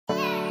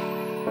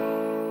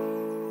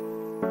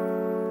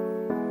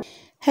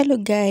Hello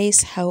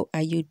guys, how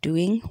are you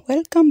doing?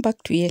 Welcome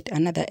back to yet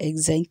another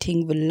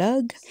exciting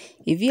vlog.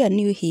 If you are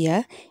new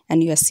here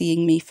and you are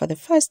seeing me for the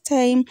first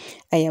time,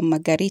 I am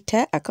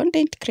Margarita, a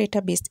content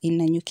creator based in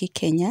Nanyuki,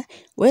 Kenya.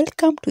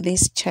 Welcome to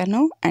this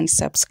channel and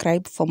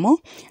subscribe for more.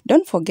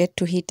 Don't forget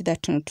to hit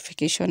that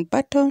notification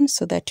button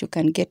so that you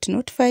can get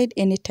notified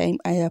anytime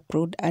I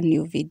upload a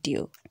new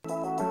video.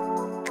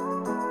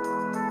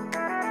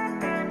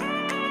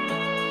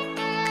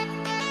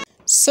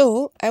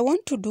 So I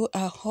want to do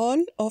a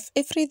haul of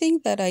everything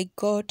that I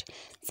got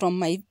from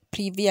my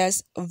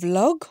previous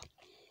vlog.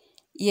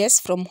 Yes,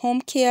 from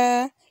home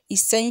care,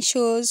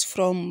 essentials,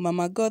 from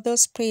Mama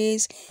Ngotho's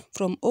Praise,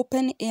 from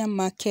open air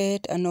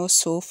market, and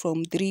also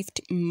from Thrift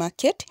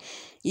market.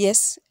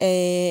 Yes,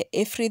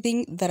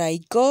 everything that I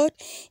got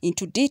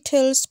into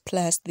details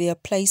plus their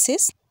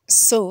prices.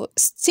 So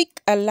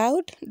stick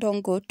around,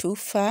 don't go too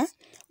far.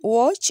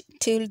 Watch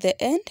till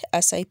the end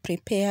as I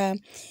prepare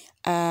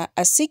a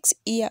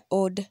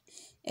 6-year-old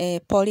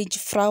porridge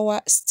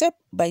flour step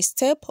by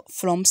step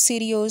from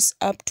cereals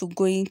up to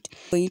going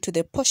to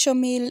the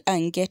portion meal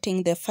and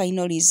getting the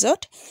final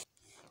result.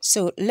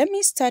 So let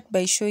me start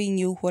by showing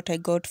you what I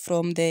got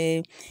from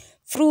the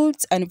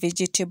fruits and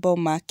vegetable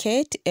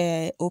market,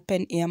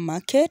 open air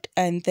market,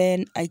 and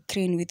then I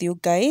clean with you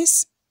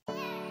guys.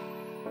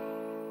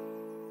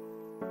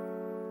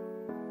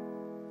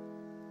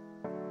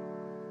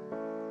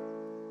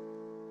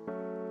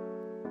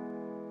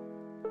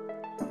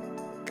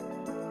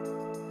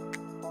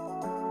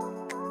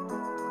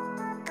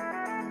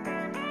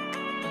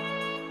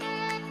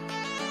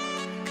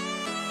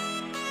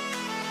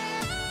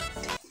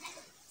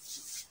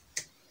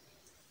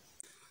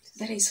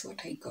 That is what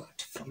I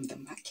got from the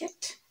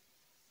market.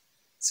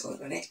 So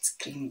let's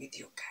clean with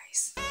you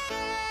guys.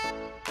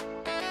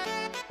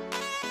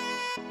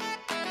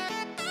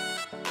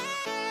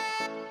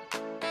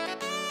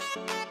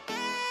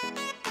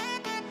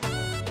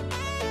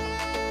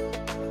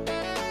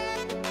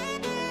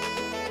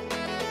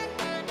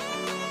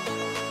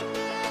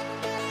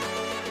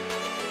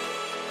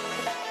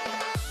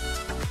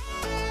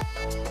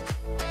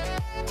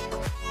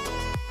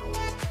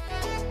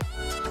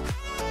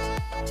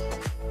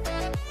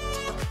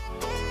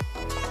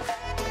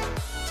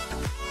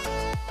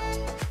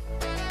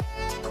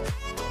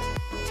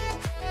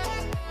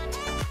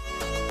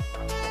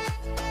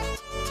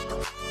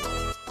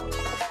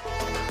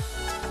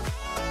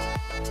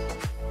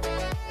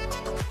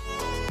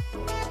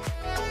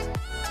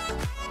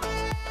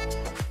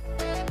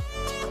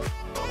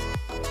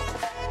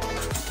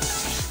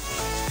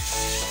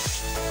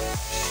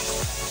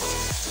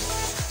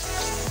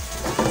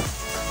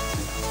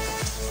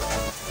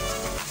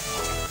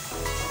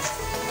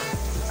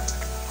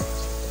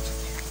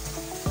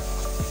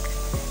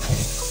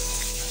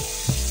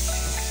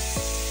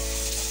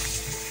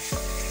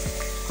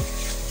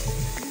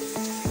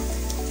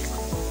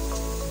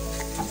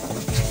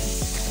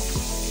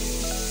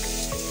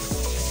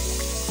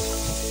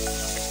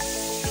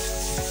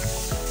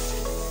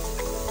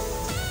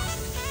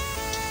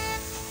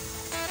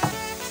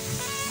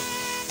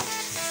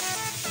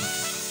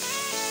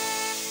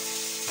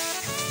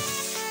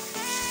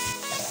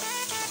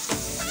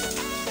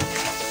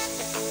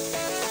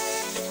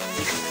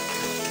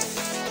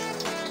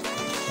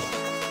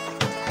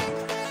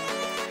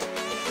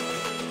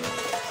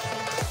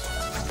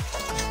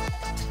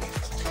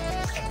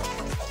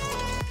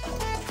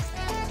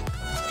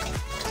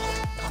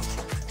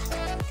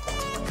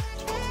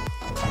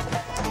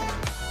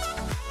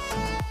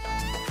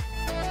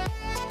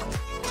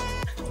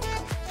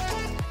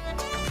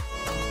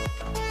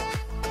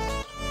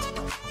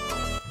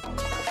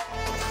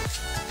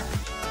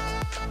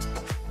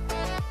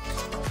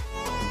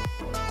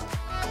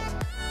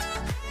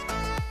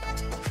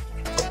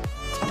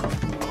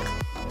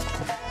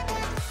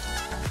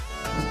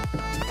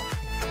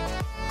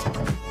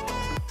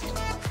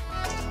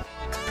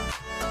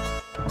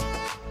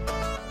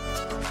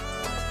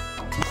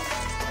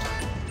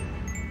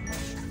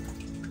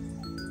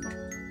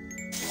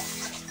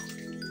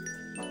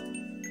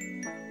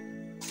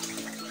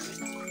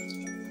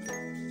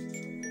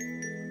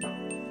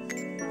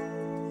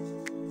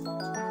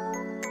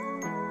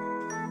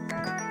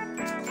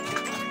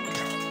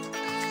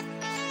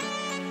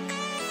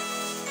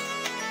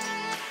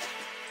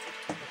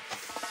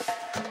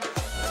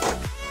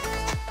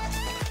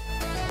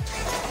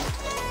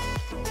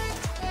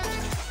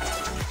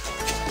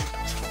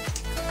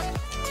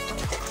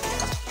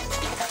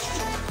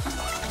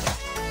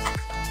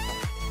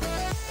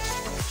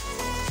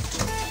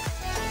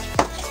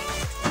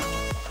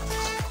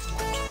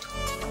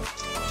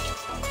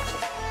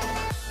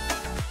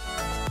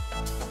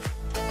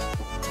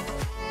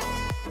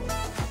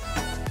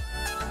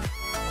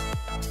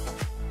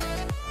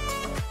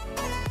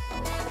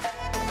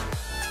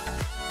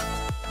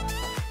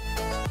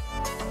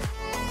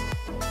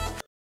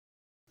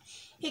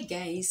 Hey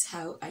guys,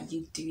 how are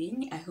you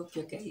doing? I hope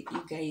you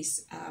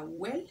guys are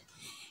well.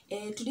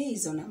 Today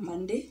is on a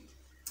Monday.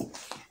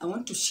 I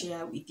want to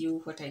share with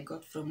you what I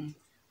got from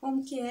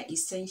home care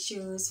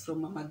essentials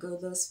from Mama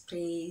Ngotho's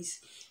Praise,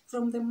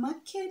 from the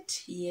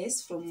market,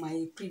 yes, from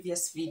my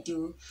previous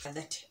video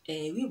that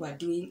we were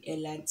doing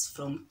errands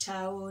from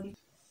town.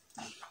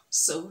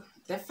 So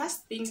the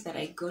first thing that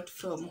I got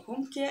from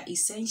Home Care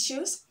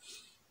Essentials,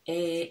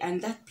 and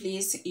that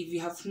place, if you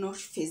have not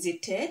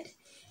visited,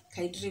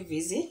 kindly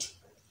visit.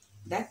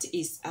 That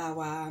is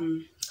our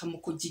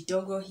Kamukuji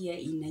Dogo here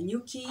in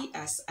Nanyuki,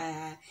 as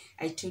I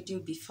told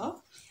you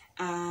before.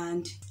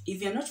 And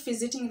if you're not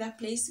visiting that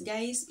place,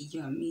 guys,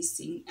 you're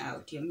missing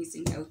out. You're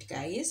missing out,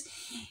 guys.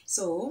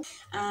 So,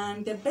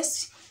 and the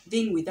best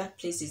thing with that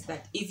place is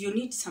that if you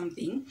need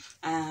something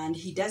and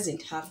he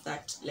doesn't have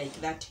that, like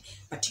that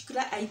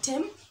particular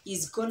item,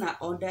 he's gonna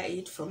order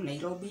it from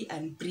Nairobi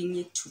and bring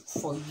it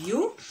for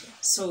you.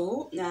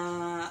 So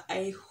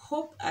I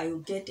hope I will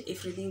get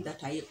everything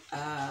that I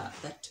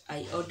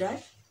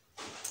ordered.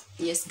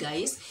 Yes,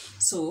 guys,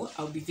 so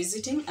I'll be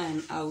visiting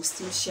and I'll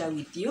still share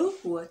with you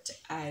what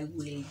I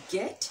will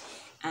get.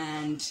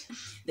 And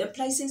the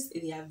prices,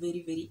 they are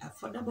very, very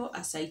affordable,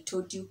 as I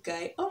told you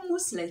guys,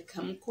 almost like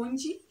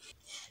Kamkonji.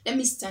 Let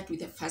me start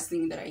with the first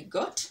thing that I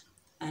got.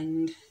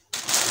 And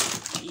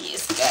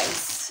yes,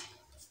 guys,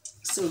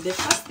 so the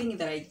first thing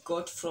that I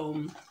got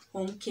from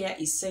Home Care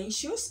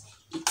Essentials,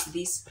 it's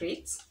these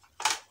sprays.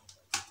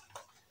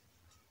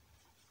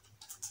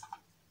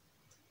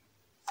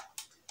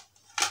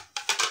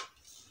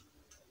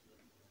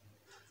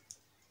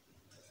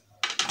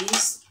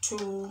 These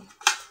two,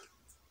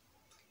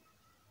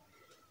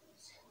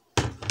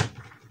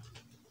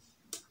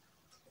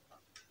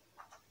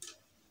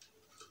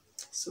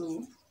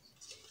 so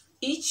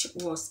each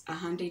was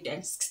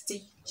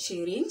 160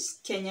 shillings,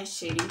 Kenya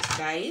shillings,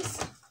 guys.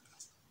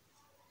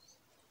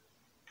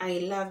 I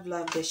love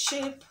the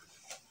shape.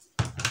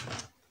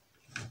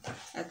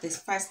 That's the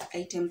first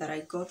item that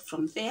I got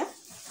from there.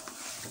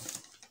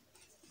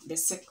 The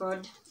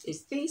second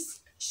is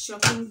this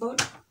shopping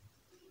board.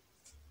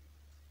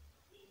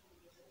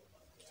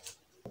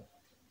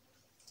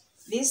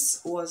 This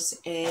was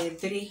a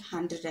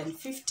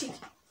 350,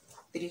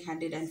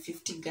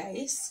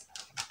 guys.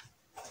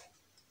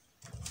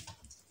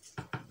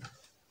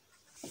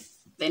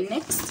 The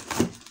next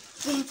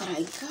thing that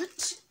I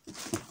got,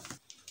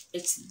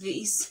 it's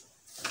these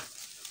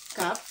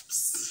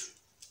cups.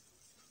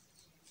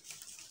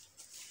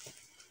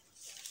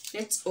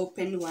 Let's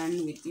open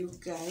one with you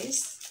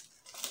guys.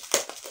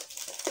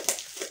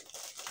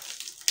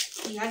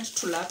 He had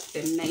to wrap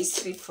them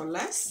nicely for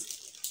us.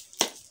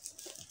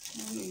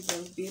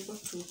 I'll be able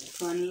to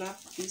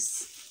unwrap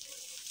this.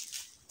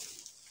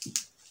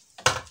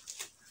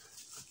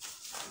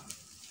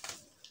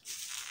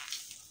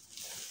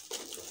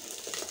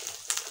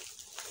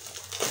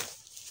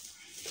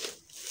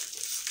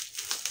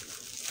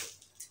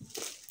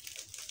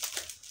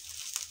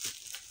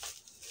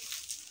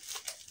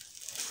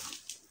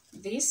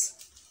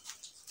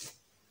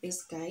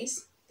 This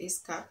guys, this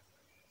cup.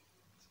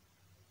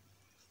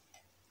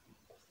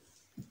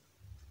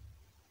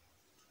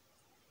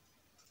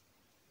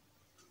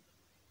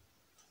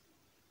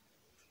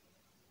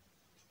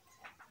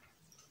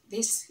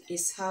 This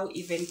is how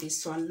even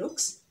this one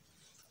looks.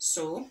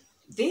 So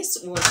this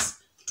was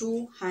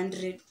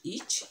 200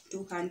 each,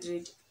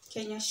 200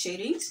 Kenya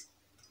shillings.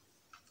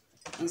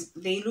 And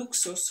they look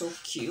so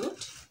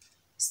cute.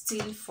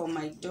 Still for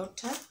my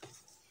daughter.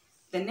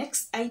 The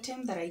next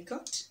item that I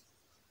got,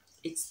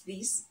 it's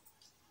this.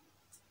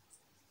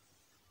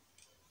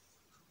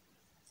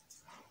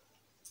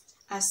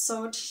 A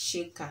salt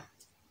shaker.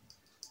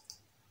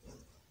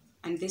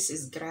 And this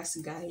is grass,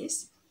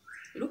 guys.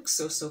 Looks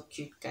so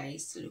cute,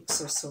 guys. Looks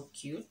so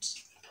cute.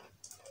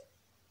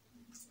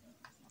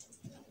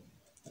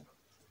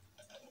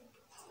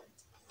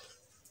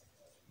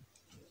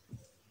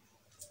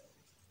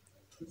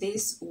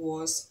 This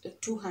was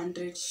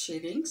 200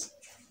 shillings.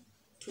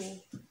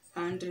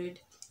 200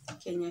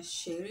 Kenya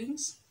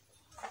shillings.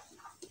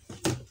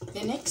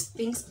 The next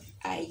things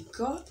I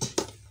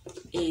got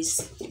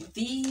is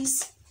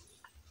these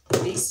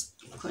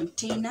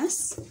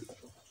containers.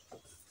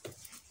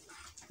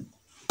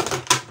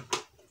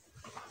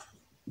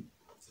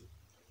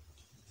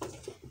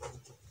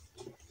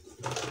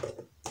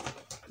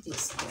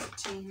 This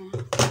container,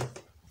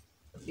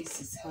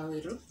 this is how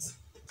it looks.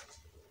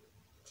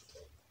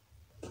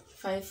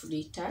 5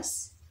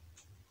 liters.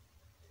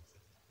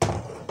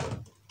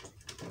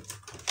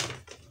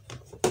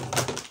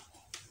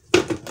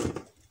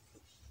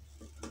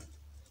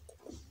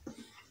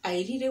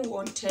 I really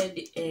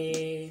wanted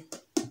the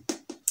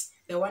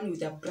one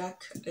with a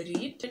black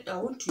lid. I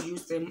want to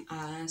use them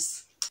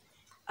as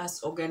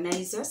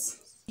organizers.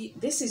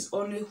 This is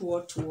only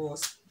what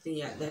was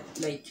there, that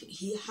like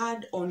he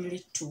had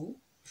only 2,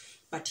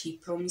 but he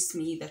promised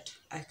me that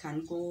I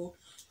can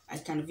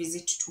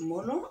visit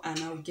tomorrow and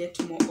I'll get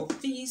more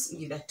of these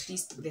with at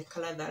least the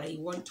color that I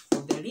want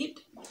for the lid.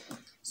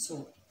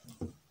 So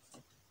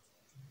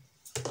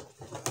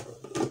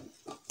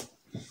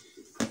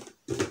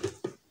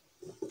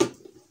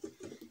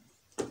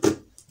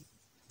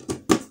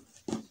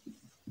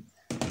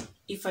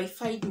if I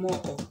find more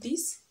of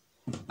this,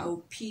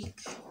 I'll pick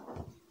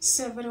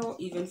several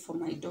even for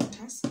my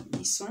daughters.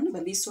 This one,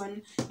 but this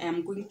one I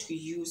am going to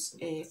use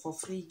for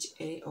fridge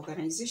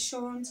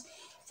organizations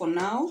for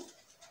now,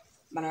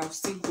 but I'll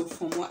still go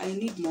for more. I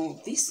need more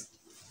of this.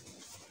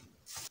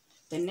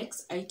 The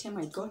next item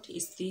I got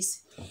is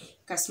this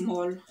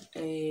small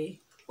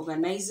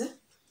organizer.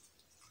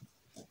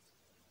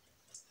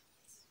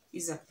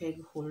 Is a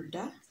peg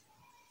holder.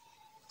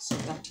 So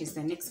that is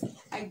the next.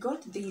 I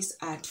got this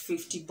at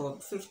 50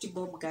 bob. 50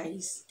 bob,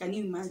 guys. Can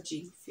you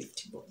imagine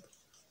 50 bob?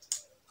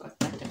 Got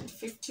that at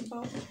 50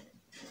 bob.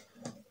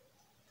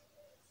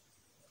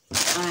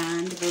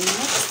 And the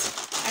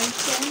next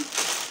item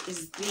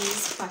is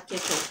this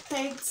packet of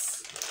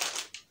pegs.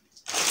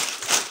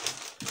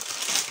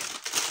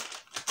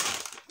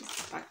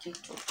 This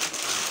packet of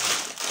pegs.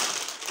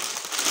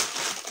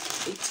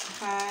 It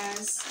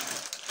has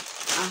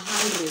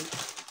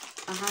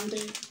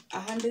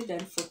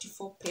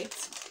 144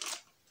 pegs.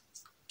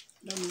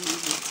 Don't know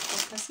if it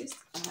focuses.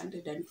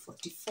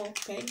 144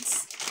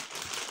 pegs.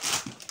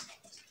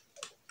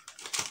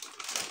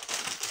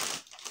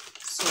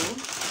 So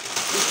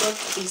we got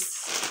this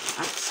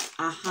at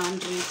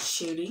 100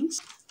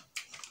 shillings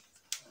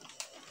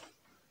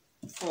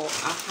for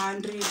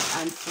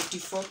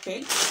 144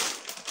 pegs.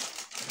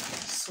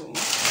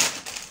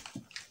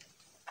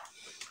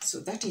 So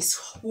that is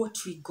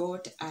what we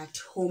got at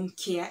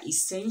Homecare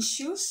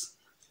Essentials.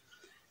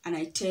 And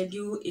I tell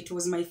you, it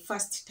was my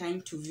first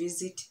time to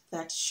visit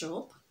that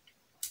shop.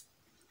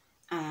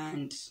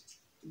 And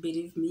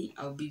believe me,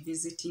 I'll be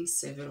visiting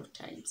several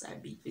times.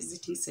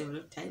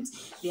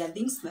 There are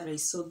things that I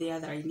saw there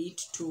that I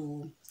need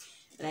to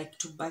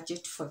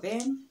budget for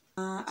them.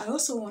 I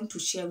also want to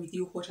share with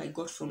you what I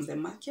got from the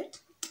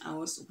market.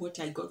 What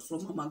I got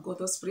from Mama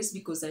Ngotho's place,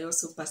 because I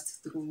also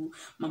passed through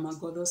Mama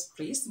Ngotho's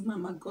place.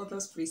 Mama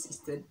Ngotho's place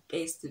is the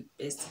best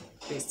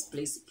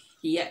place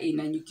here in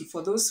Nanyuki.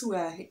 For those who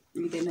are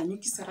in the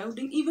Nanyuki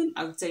surrounding, even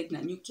outside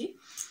Nanyuki,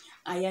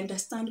 I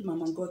understand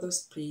Mama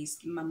Ngotho's place.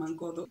 Mama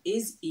Ngotho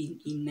is in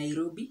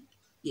Nairobi.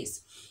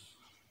 Yes.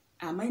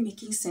 Am I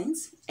making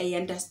sense? I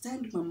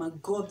understand Mama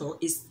Ngotho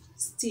is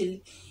still,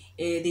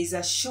 there's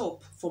a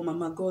shop for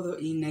Mama Ngotho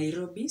in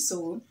Nairobi.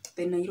 So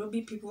the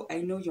Nairobi people,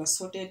 I know you're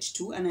sorted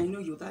too, and I know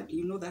you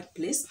know that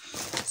place.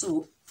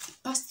 So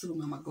pass through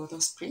Mama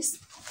Ngotho's place.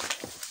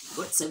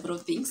 Got several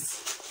things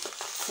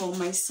for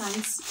my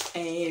son's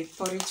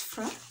porridge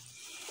flour.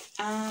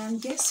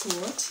 And guess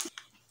what?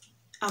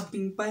 I've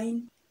been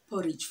buying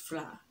porridge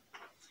flour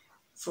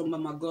from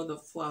Mama Ngotho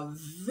for a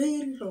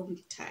very long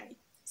time.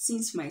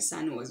 Since my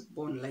son was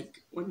born,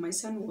 like when my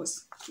son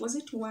was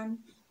it 9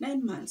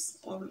 months?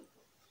 Or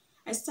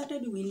I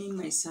started weaning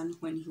my son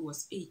when he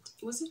was 8.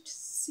 Was it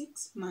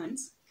 6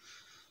 months?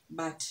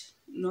 But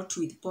not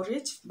with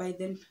porridge. By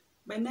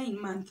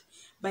 9 months,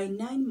 buying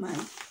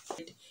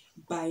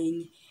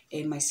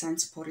my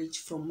son's porridge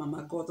from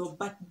Mama Ngotho.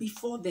 But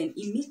before then,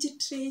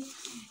 immediately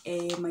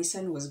my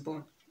son was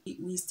born,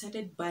 we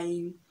started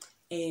buying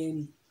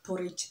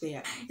porridge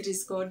there. It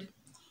is called,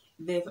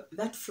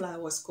 that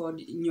flour was called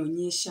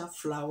Nyonyesha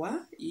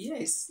flour.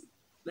 Yes,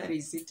 that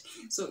is it.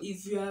 So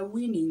if you are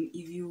weaning,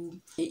 if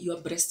you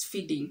are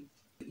breastfeeding,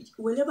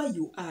 wherever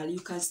you are, you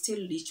can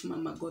still reach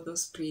Mama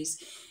Ngotho's place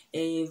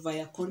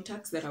via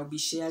contacts that I'll be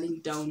sharing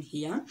down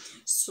here.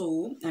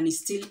 So, and it's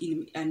still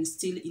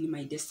in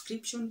my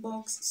description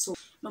box. So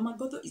Mama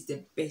Ngotho is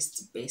the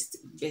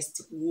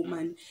best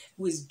woman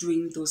who is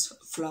doing those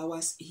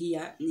flowers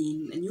here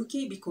in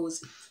Nanyuki,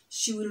 because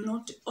she will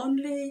not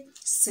only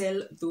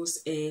sell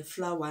those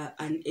flower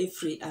and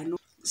not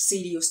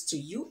serious to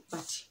you,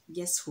 but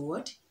guess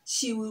what?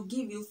 She will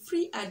give you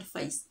free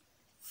advice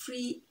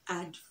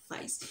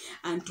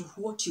and to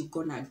what you're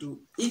gonna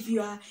do. If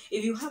you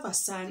have a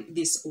son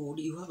this old,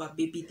 you have a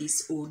baby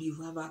this old, you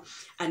have a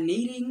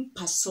kneading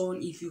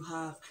person, if you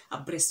have a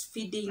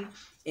breastfeeding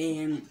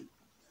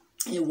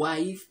a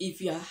wife, if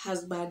your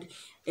husband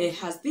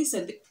has this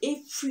and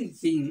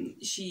everything,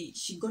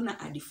 she gonna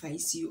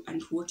advise you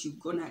and what you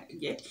gonna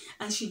get.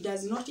 And she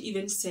does not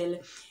even sell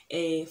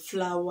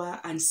flour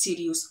and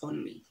cereals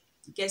only.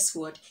 Guess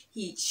what?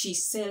 She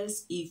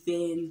sells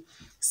even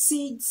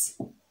seeds,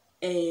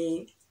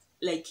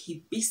 like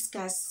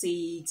hibiscus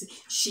seeds,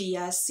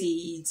 chia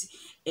seeds,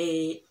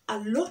 a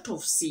lot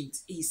of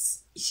seeds.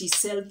 She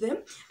sells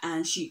them,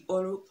 and she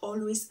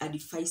always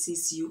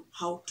advises you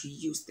how to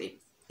use them.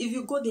 If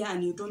you go there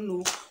and you don't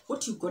know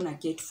what you're gonna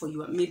get for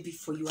your, maybe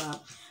for your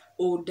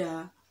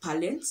older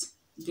parents,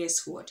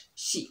 guess what?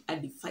 She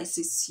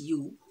advises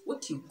you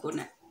what you're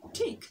gonna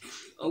take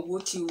or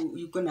what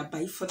you're gonna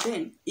buy for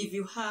them. If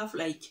you have,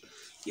 like,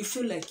 you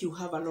feel like you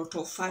have a lot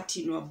of fat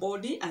in your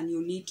body and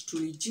you need to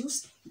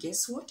reduce,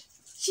 guess what?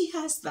 She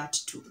has that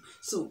too.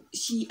 So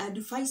she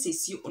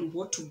advises you on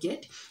what to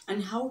get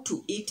and how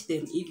to eat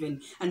them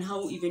even, and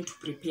how even to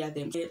prepare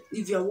them.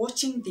 If you're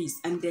watching this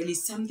and there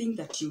is something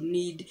that you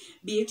need,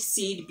 be it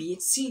seed, be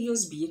it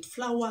cereals, be it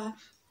flour,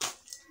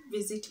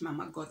 visit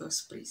Mama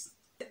Ngotho's place.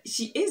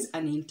 She is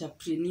an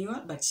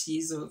entrepreneur, but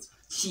she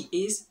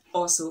is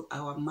also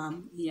our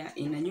mom here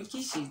in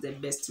Nanyuki. She's the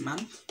best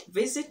mom.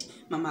 Visit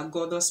Mama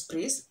Ngotho's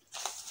place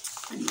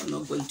and you're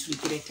not going to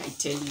regret. I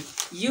tell you,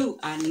 you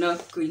are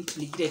not going to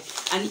regret.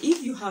 And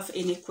if you have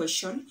any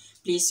question,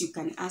 please, you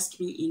can ask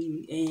me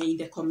in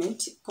the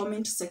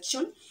comment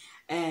section,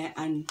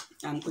 and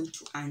I'm going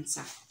to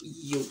answer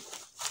you.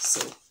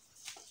 So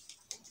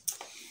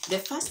the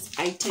first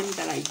item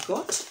that I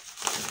got,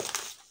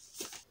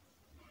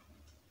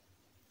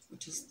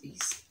 what is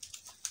this?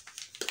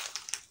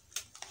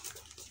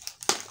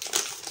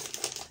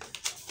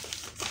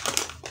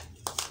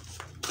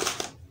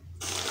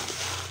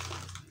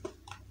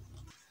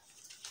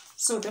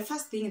 So the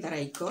first thing that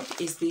I got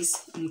is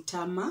this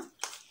mutama.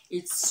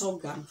 It's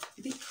sorghum.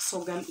 I think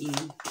sorghum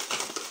in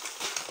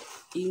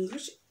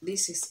English.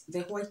 This is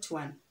the white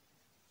one.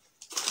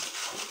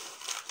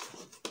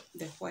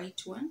 The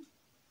white one.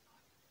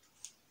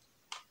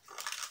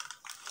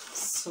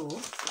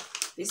 So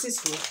this is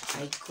what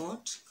I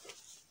got.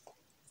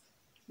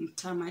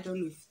 Mutama. I don't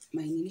know if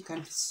my nini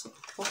can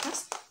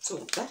focus.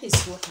 So that is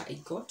what I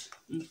got.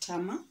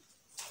 Mutama.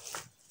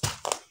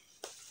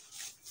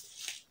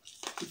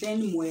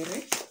 Then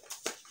muere.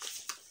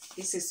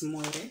 This is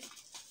muere.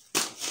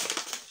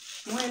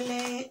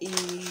 Muere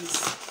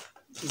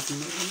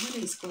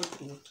is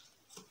called what?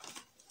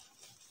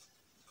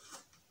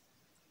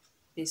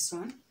 This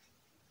one.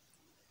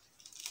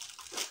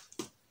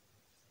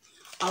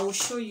 I will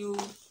show you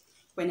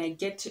when I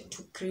get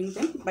to cream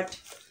them. But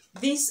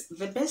this,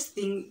 the best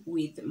thing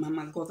with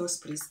Mama Ngotho's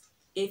place,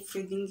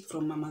 everything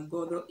from Mama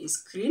Ngotho is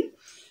cream.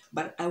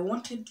 But I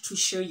wanted to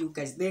show you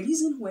guys the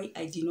reason why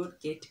I did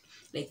not get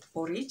like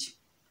porridge.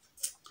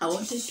 I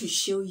wanted to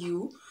show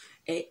you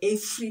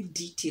every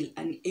detail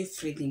and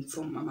everything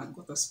from Mama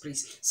Ngotho's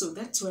place. So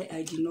that's why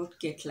I did not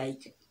get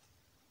like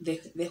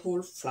the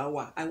whole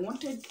flour. I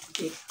wanted to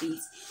get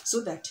this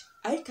so that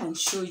I can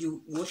show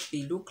you what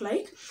they look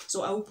like.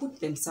 So I will put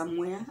them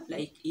somewhere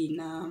like in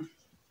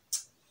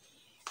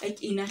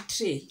a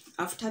tray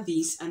after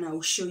this, and I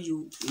will show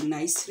you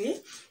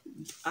nicely.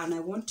 And I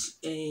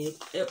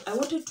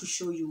wanted to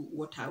show you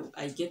what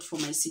I get for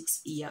my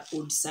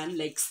 6-year-old son,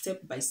 like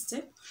step by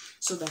step,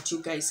 so that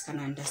you guys can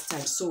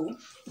understand. So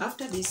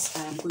after this,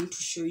 I am going to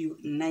show you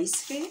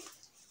nicely.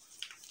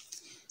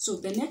 So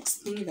the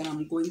next thing that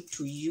I'm going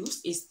to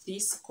use is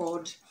this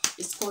called,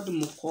 it's called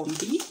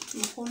mukombi.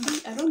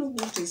 Mukombi, I don't know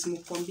what is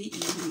mukombi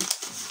in,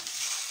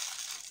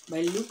 but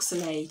it looks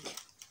like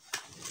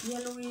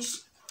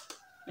yellowish,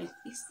 like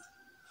this.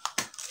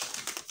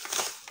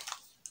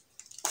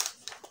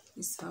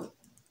 This is how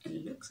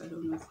it looks. I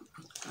don't know if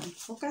it can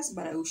focus,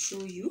 but I will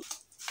show you.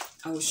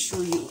 I will show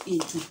you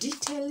into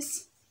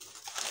details.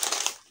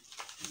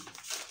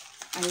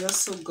 I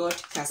also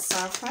got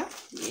cassava.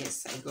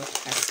 Yes, I got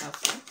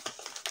cassava.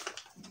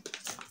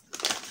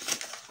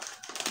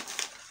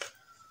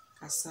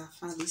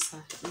 Cassava.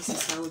 This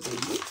is how they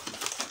look.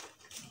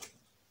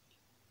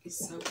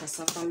 This is how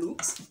cassava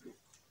looks.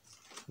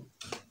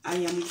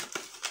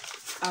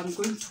 I'm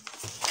going to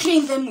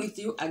clean them with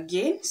you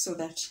again so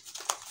that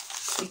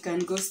we can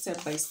go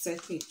step by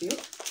step with you.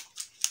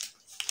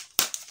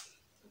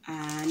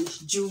 And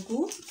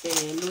jugu, the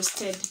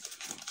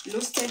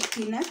roasted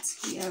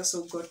peanuts. We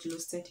also got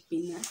roasted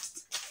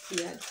peanuts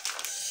here.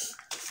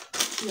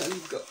 Here we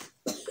go.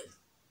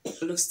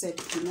 Roasted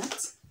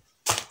peanuts.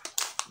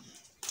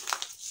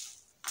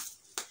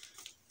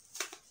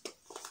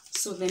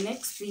 So the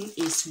next thing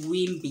is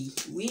wimbi.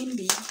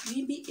 Wimbi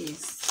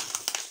is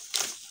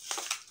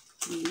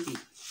wimbi.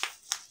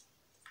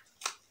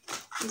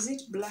 Is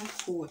it black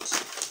what?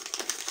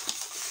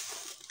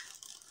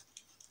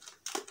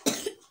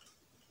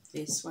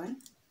 This one.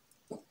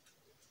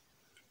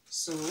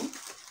 So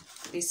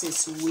this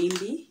is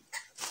wimbi.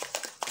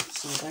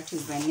 So that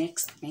is the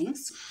next thing.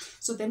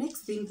 So the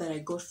next thing that I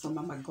got from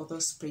Mama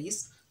Ngotho's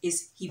place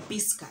is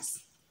hibiscus.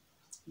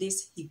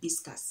 This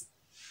hibiscus.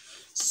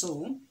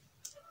 So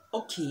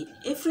okay,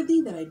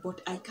 everything that I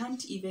bought, I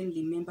can't even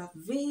remember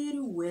very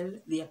well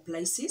their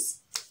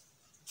prices.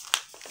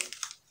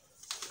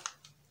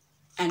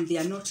 And they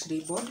are not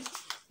labeled.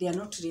 They are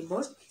not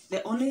labeled.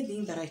 The only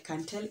thing that I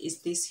can tell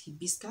is this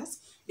hibiscus.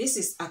 This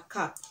is a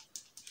cup.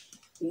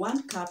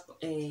 1 cup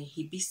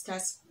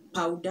hibiscus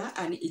powder,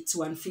 and it's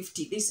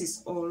 150. This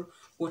is all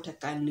what I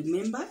can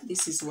remember.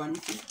 This is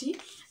 150.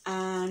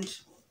 And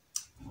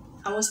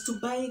I was to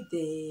buy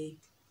the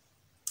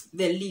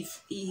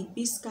leaf,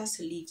 hibiscus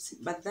leaves,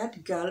 but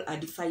that girl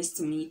advised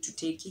me to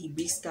take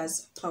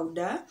hibiscus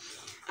powder,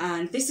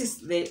 and this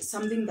is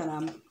something that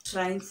I'm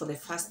trying for the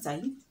first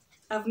time.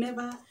 I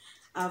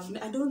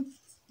don't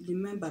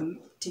remember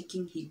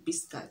taking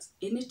hibiscus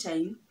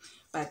anytime,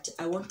 but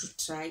I want to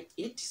try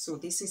it. So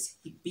this is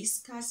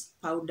hibiscus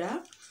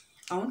powder.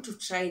 I want to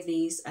try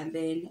this, and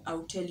then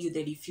I'll tell you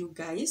the review,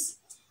 guys.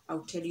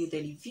 I'll tell you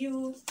the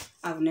review.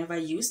 I've never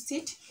used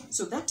it.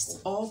 So that's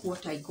all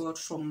what I got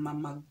from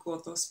Mama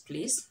Ngotho's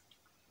place.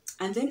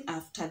 And then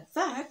after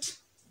that,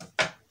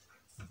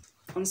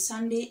 on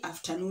Sunday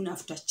afternoon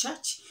after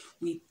church,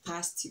 we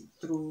passed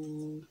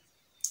through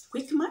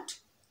Quickmart,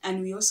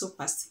 and we also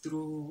passed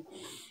through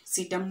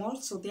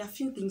cinnamon. So there are a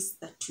few things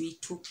that we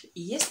took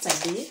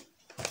yesterday.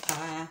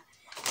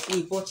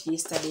 We bought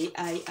yesterday,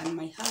 I and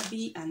my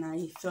hubby, and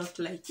I felt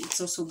like it's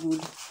also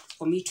good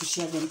for me to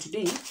share them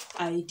today.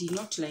 I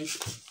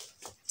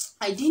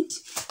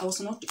was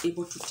not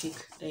able to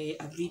take a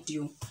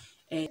video.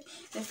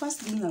 The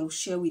first thing I will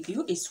share with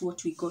you is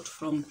what we got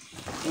from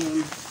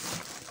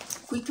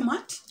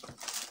QuickMart.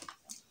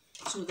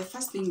 So the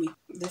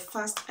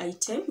first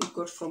item we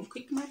got from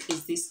QuickMart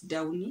is this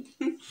downy.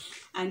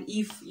 And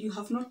if you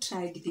have not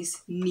tried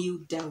this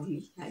new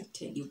downy, I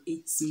tell you,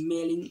 it's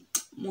smelling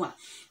more.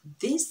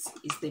 This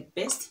is the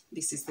best.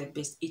 This is the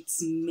best. It's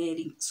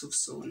smelling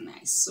so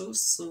nice.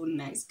 So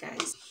nice,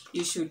 guys.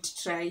 You should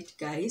try it,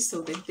 guys.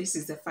 So that this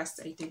is the first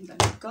item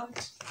that I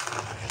got.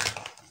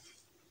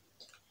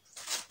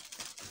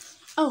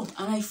 Oh,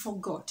 and I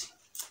forgot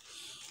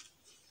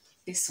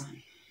this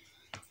one.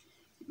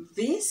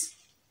 This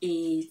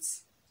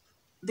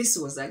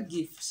was a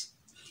gift.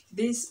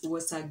 This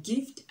was a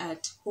gift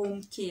at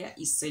Homecare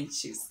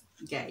Essentials,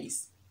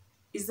 guys.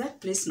 Is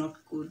that place not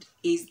good?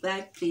 Is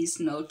that place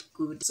not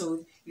good?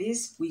 So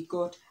this we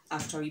got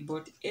after we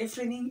bought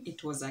everything.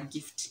 It was a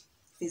gift.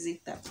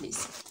 Visit that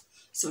place.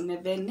 So now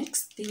the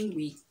next thing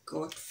we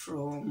got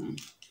from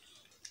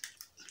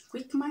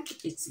QuickMart,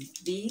 it's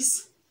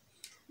this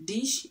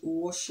dish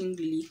washing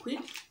liquid.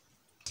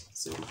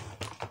 So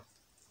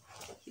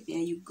there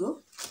you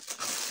go.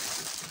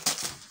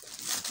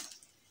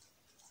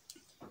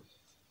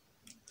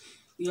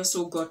 We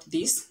also got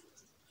this,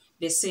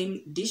 the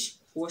same dish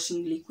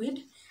washing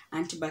liquid,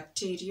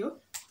 antibacterial.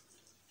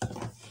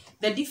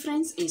 The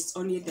difference is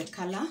only the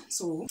color.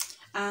 So,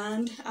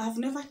 and I've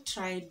never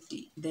tried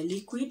the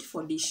liquid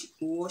for dish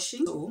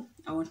washing, so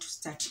I want to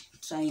start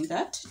trying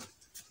that.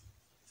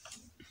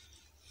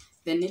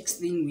 The next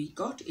thing we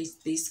got is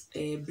this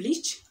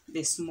bleach,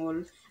 the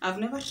small. I've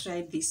never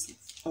tried this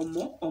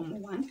Omo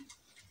one.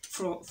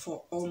 For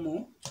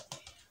Omo,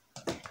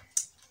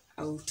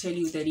 I will tell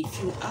you the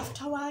review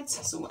afterwards.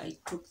 So I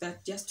took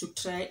that just to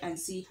try and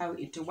see how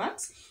it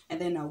works,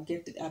 and then I'll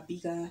get a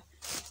bigger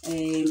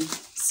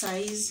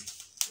size.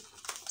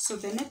 So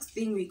the next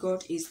thing we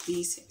got is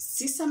this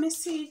sesame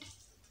seeds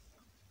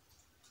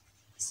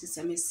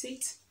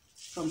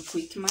from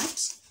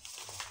QuickMart.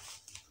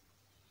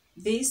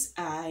 This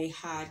I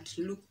had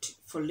looked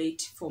for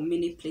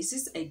many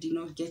places. I did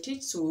not get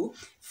it, so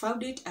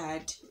found it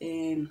at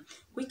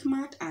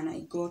QuickMart, and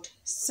I got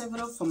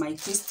several for my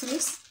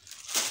pastries.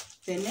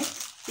 The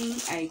next thing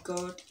I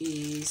got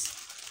is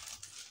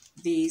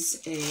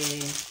this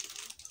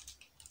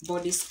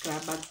body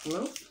scrubber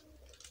glove.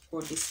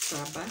 Body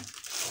scrubber.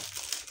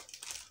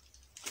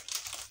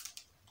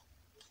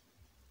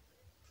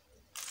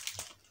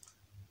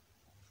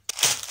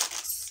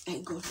 I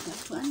got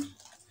that one.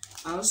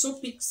 I also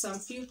picked some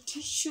few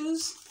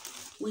tissues.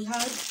 We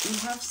have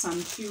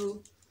some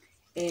few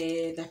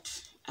that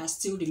are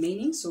still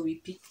remaining, so we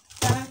picked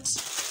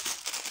that.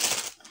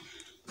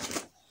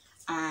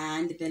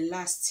 And the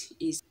last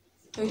is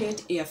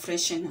toilet air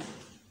freshener.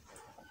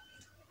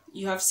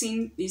 You have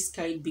seen this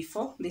kind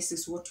before. This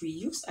is what we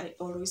use. I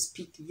always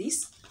pick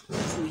this.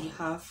 So we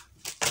have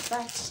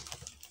that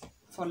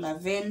for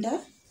lavender.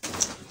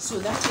 So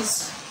that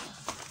is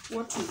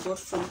what we got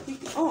from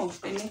QuickMart. Oh,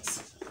 the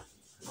next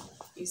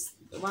is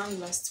one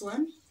last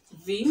one.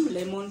 Vim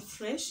lemon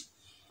fresh,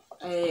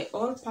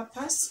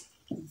 all-purpose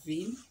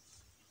Vim,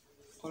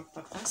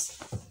 all-purpose.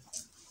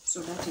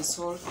 So that is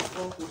all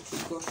what we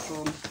got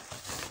from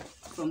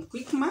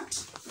QuickMart.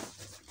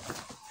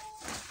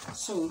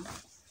 So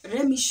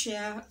let me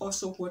share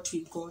also what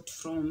we got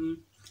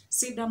from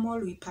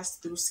Cinnamon. We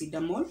passed through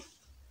Cinnamon.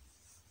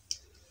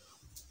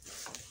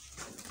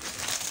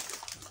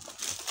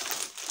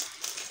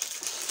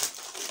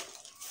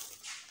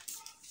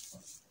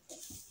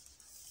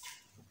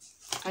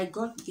 I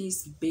got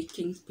this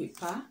baking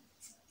paper.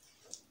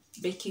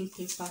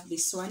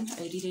 This one,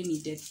 I really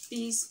needed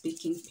this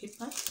baking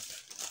paper.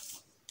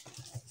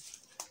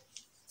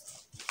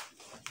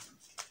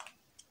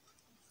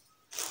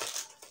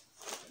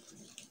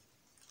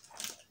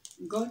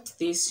 Got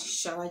this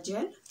shower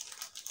gel.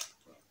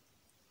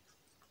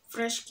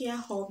 Fresh Care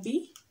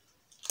Hobby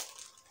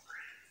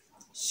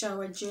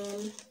shower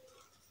gel,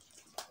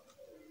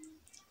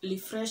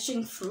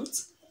 refreshing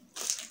fruits.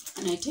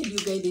 And I tell you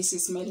guys, this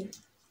is smelling.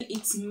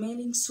 It's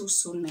smelling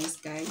so nice,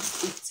 guys.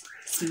 It's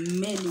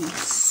smelling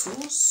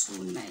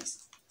so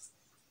nice.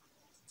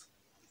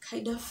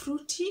 Kind of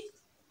fruity.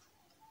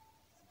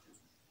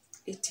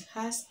 It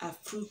has a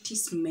fruity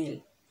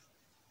smell.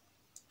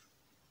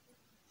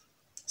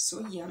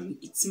 So yummy.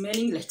 It's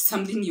smelling like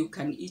something you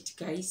can eat,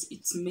 guys.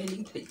 It's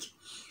smelling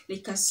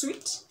like a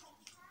sweet.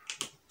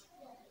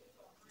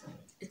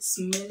 It's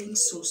smelling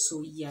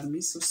so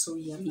yummy, so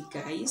yummy,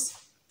 guys.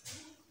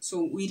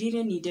 So we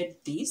really needed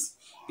this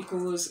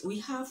because we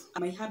have,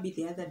 my hubby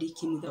the other day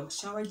came with our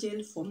shower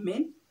gel for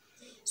men.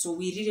 So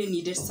we really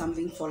needed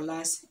something for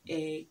us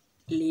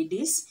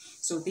ladies.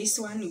 So this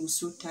one will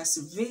suit us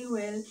very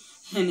well,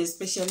 and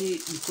especially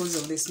because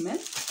of the smell.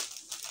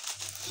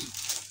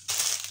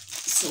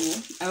 So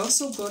I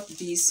also got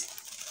this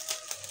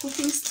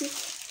cooking stick,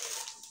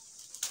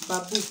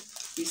 Babu,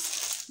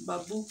 this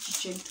Babu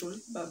kitchen tool,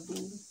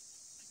 Babu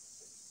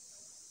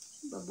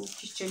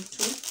kitchen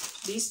tool,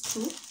 these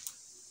two,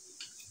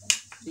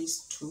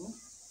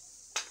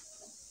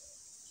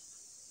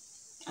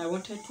 I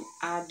wanted to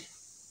add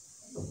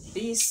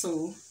this,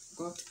 so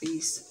got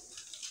these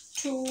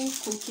 2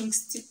 cooking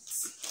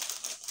sticks.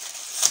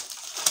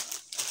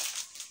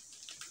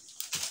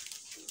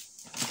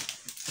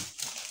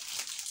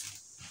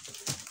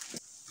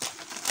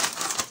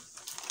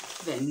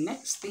 The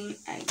next thing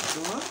I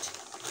got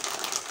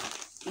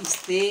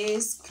is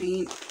this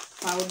clean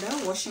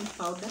powder, washing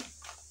powder.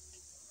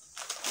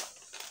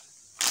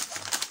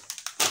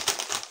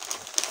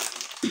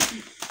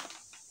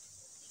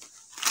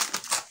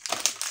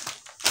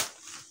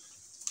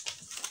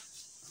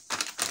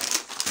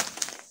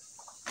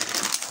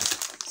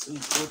 So we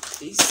got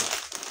this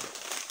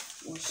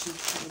washing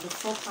powder,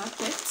 4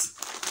 packets.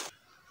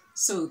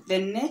 So the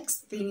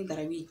next thing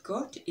that we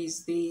got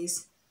is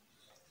this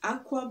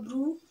Aqua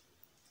Brew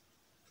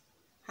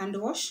hand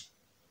wash,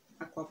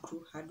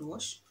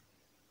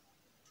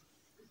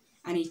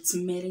 and it's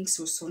smelling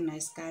so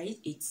nice, guys.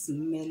 It's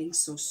smelling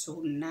so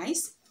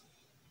nice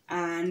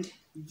and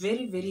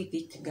very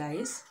thick,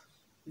 guys.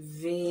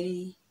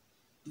 Very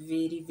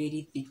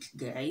thick,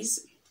 guys.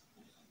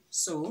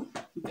 So,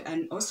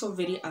 and also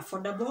very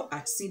affordable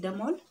at Cedar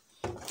Mall.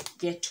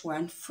 Get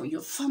one for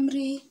your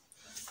family.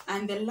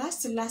 And the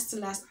last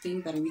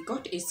thing that we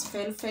got is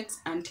Felfex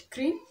and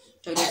Cream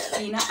toilet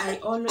cleaner.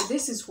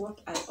 This is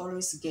what I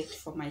always get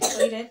for my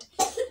toilet.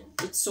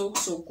 It's so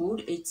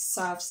good. It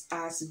serves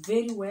us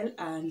very well,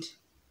 and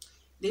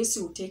this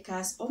will take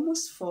us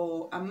almost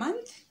for a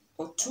month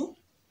or 2.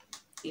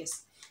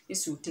 Yes,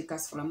 this will take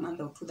us for a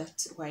month or 2.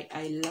 That's why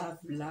I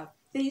love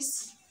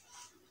this.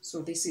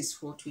 So this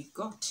is what we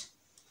got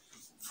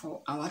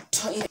for our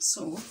toilet.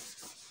 So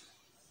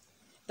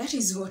that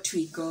is what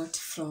we got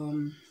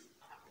from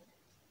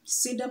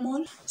Cedar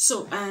Mall.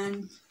 So,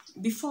 and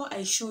before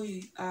I show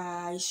you,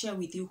 I share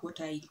with you what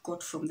I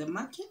got from the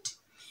market,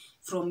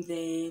 from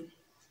the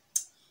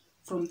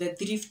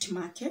thrift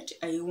market.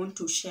 I want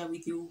to share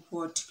with you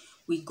what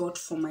we got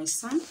for my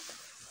son.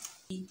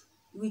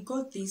 We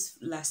got this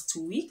last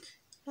week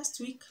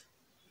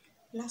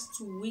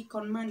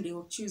on Monday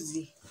or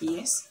Tuesday.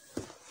 Yes.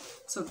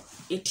 So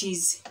it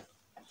is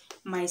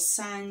my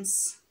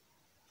son's.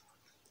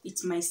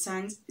 It's my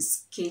son's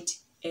skate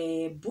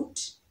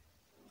boot.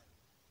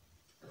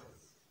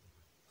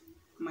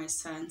 My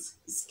son's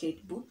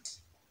skate boot.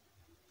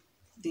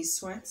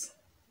 This one.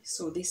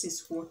 So this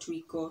is what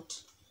we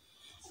got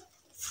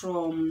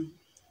from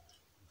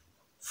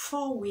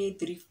 4-Way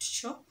Thrift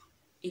Shop.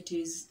 It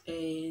is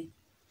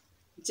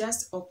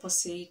just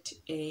opposite.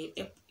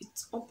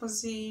 It's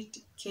opposite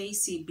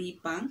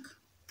KCB Bank.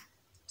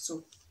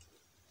 So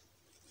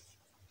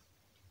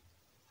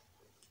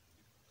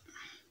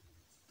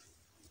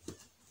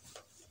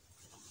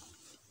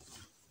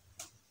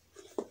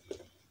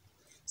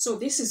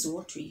this is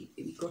what we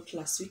got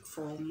last week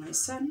for my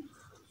son.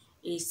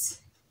 He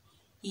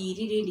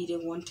really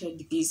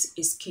wanted these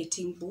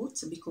skating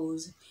boots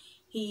because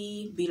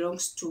he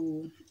belongs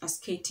to a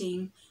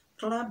skating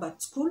club at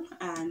school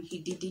and he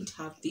didn't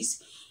have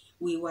this.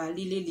 We were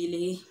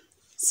really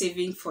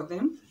saving for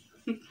them.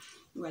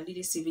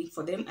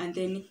 And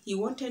then he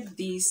wanted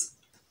these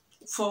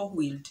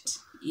 4-wheeled.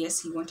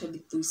 Yes, he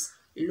wanted these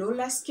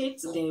roller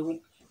skates, the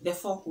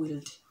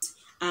 4-wheeled,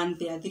 and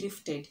they are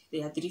thrifted.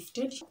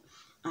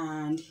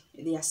 And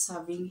they are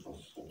serving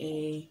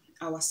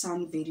our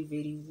son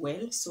very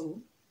well.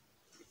 So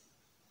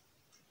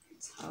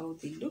that's how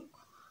they look.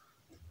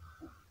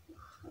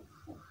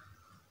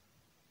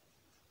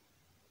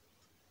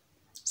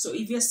 So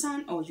if your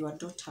son or your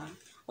daughter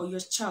or your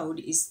child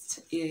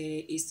is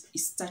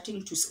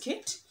starting to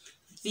skate,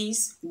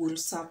 this will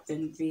serve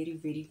them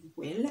very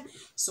well.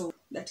 So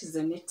that is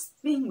the next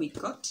thing we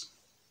got.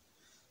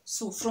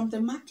 So from the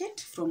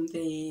market, from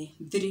the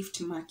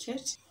thrift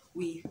market,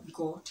 we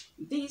got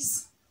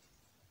this.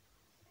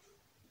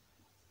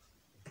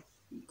 I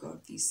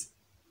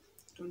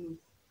don't know.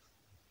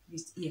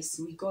 Yes,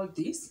 we got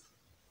this.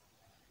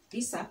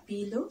 These are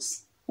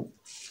pillows,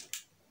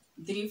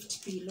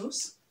 thrift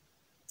pillows,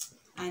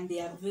 and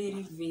they are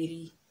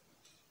very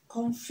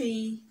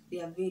comfy. They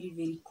are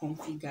very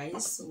comfy,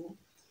 guys. So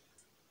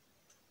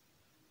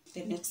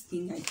the next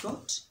thing I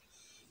got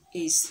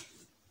is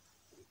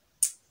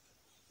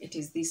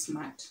this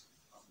mat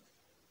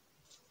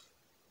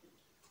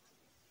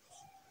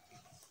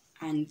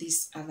and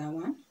this other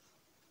one.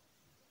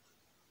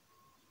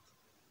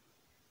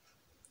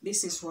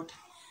 This is what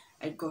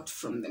I got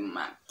from the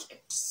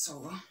market.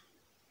 So,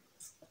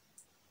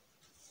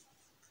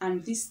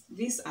 and these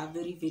are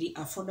very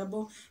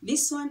affordable.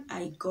 This one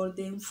I got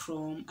them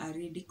from a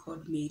lady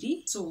called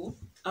Mary. So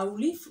I'll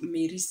leave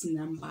Mary's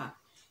number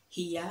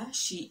here.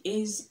 She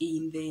is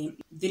in the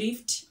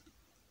thrift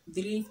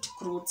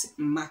clothes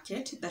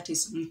market, that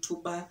is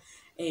Mtuba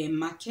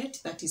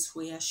market. That is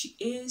where she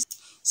is.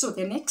 So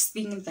the next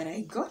thing that I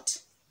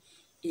got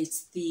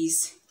is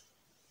this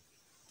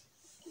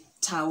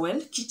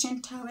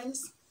kitchen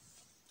towels.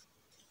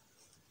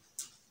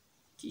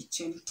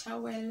 Kitchen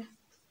towel.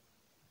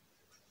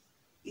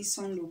 This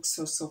one looks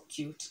so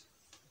cute.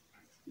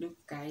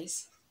 Look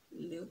guys,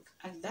 look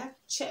at that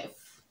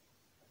chef.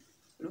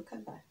 Look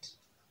at that.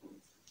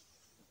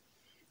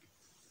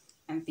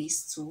 And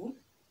these two.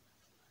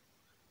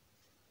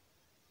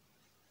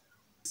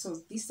 So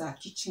these are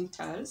kitchen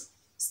towels,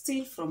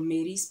 still from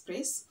Mary's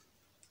Place.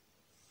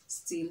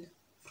 Still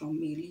from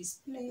Mary's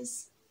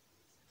Place.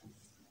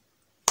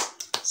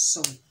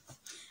 So,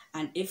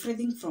 and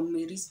everything from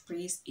Mary's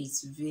Place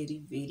is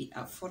very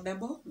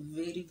affordable.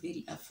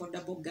 Very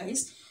affordable,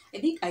 guys. I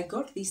think I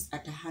got this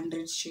at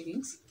 100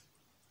 shillings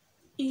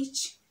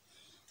each.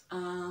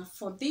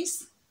 For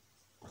this,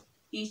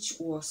 each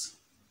was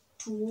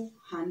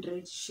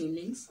 200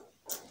 shillings.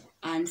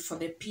 And for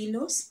the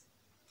pillows,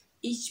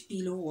 each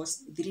pillow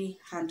was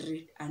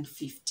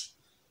 350.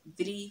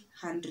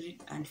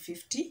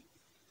 350.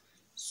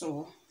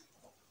 So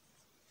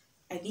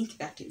I think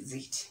that is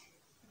it.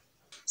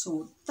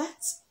 So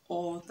that's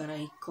all that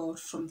I got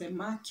from the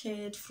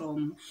market.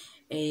 From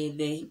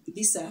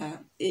this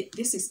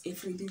is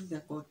everything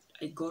that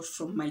I got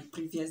from my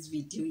previous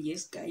video.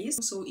 Yes guys,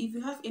 so if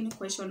you have any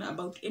question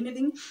about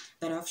anything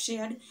that I've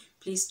shared,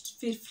 please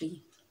feel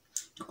free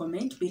to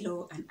comment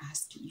below and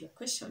ask your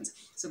questions.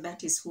 So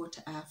that is what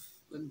I've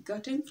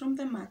gotten from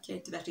the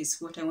market. That is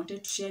what I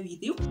wanted to share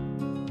with you.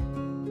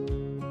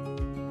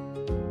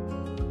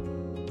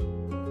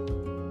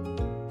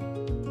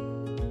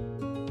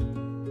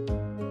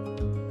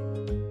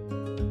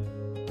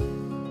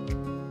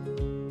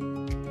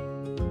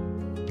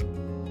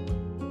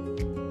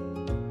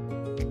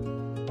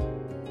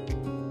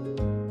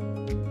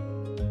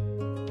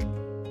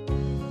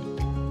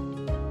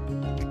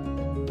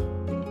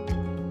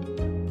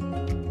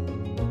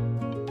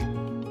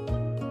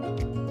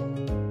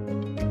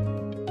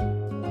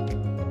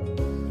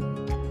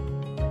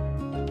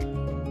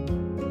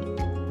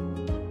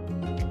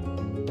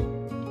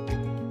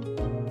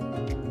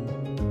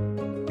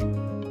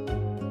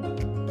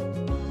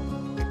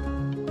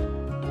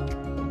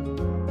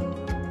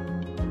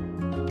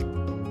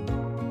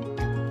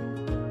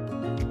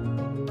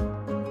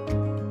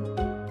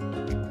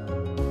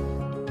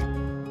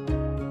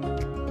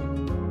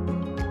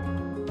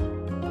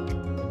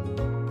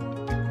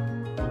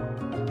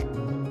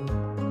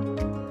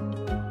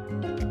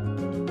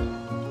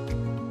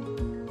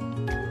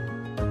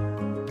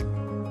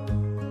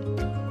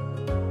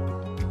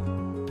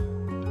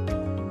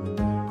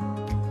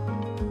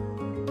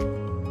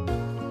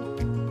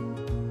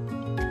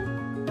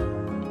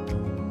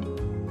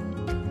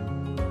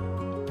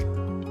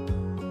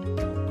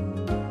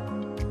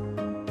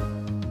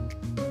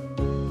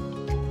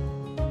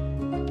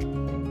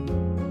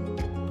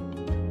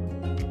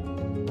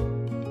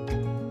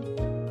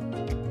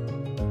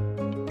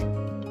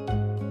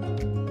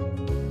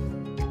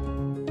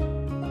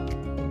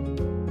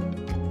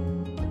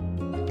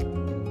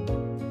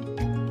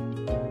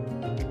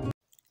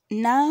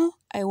 Now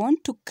I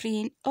want to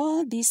clean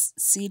all these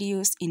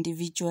cereals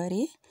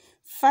individually.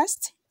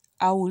 First,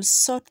 I will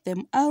sort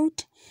them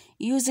out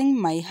using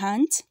my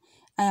hands.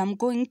 I am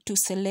going to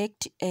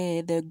select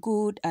the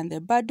good and the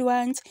bad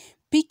ones,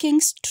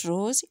 picking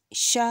straws,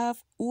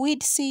 chaff,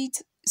 weed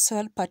seeds,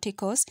 soil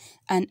particles,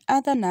 and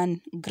other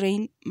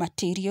non-grain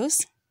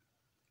materials.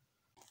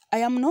 I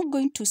am not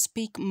going to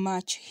speak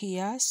much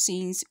here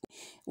since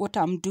what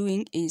I'm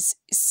doing is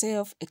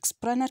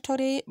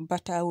self-explanatory,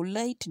 but I will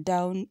write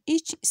down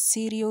each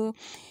cereal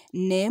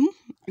name.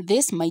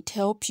 This might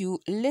help you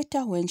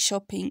later when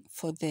shopping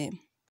for them.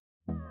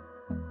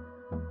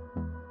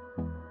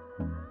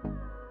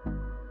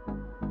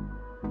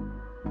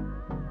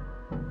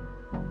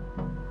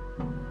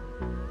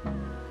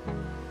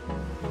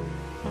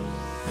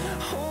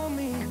 Hold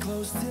me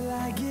close till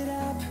I get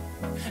up.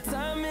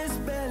 Time is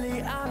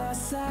barely on our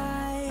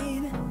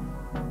side.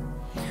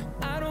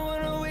 I don't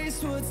wanna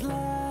waste what's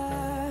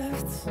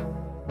left.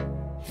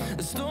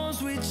 The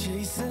storms we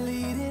chase are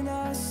leading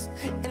us,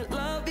 and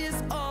love is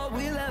all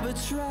we'll ever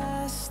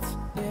trust.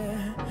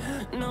 Yeah,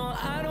 no,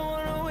 I don't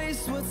wanna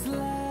waste what's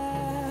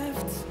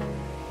left.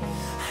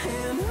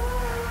 And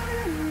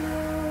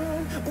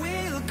on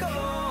we'll go,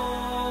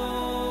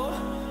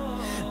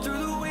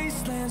 through the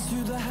wastelands,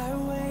 through the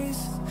highways,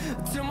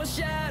 till my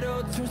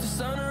shadow turns to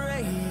sun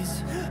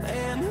rays.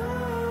 And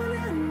on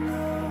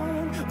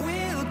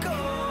we'll go,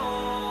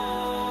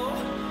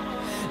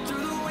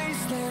 through the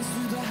wastelands,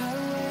 through the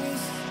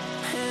highways,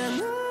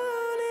 and on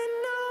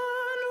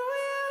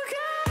we'll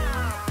go.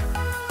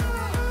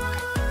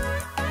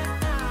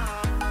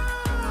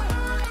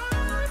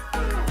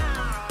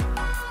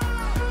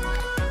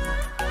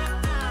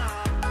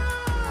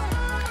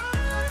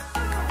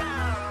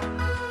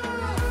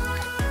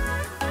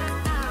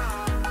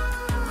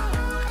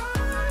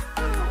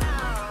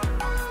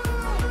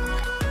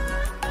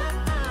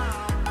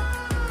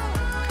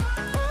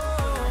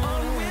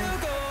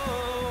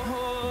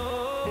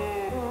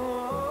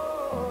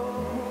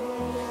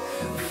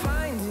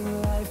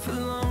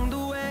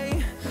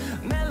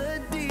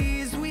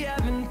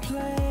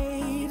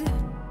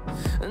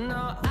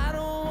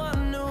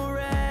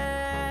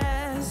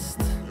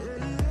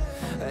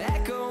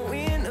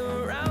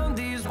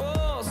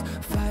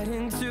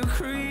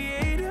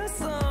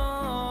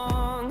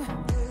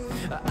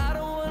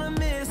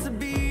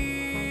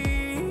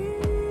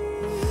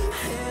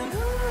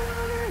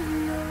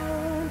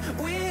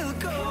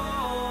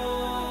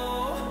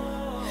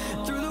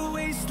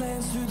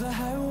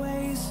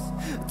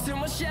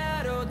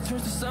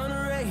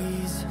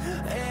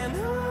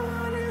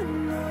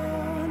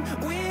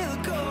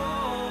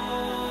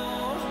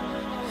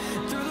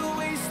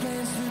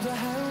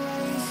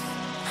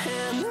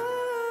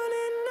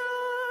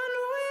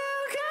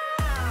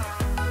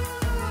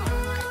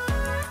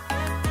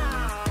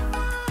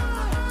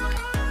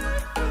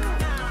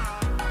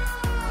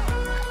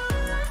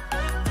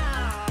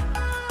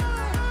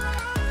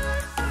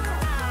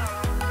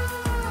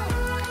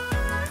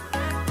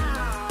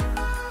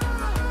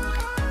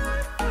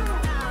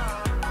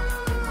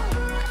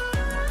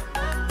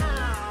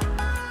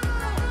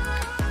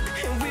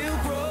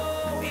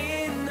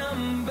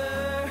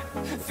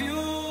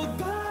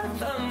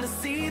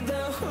 see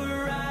the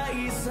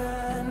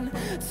horizon,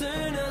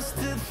 turn us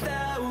to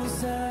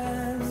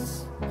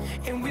thousands,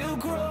 and we'll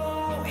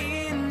grow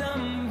in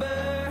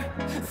number,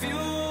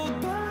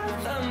 fueled by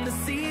them to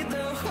see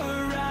the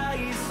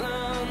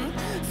horizon,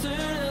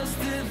 turn us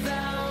to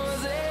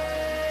thousands,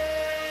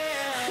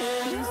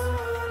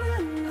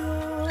 and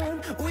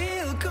on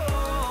we'll go,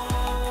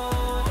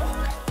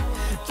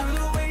 through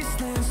the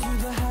wastelands, through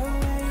the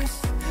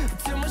highways,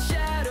 till my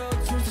shadow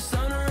turns to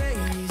sun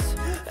rays,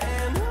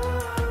 and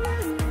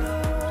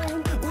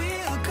on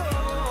we'll go,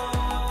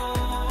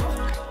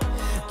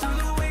 through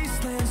the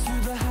wastelands,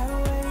 through the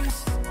highways,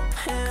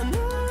 and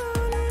on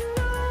we'll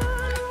go.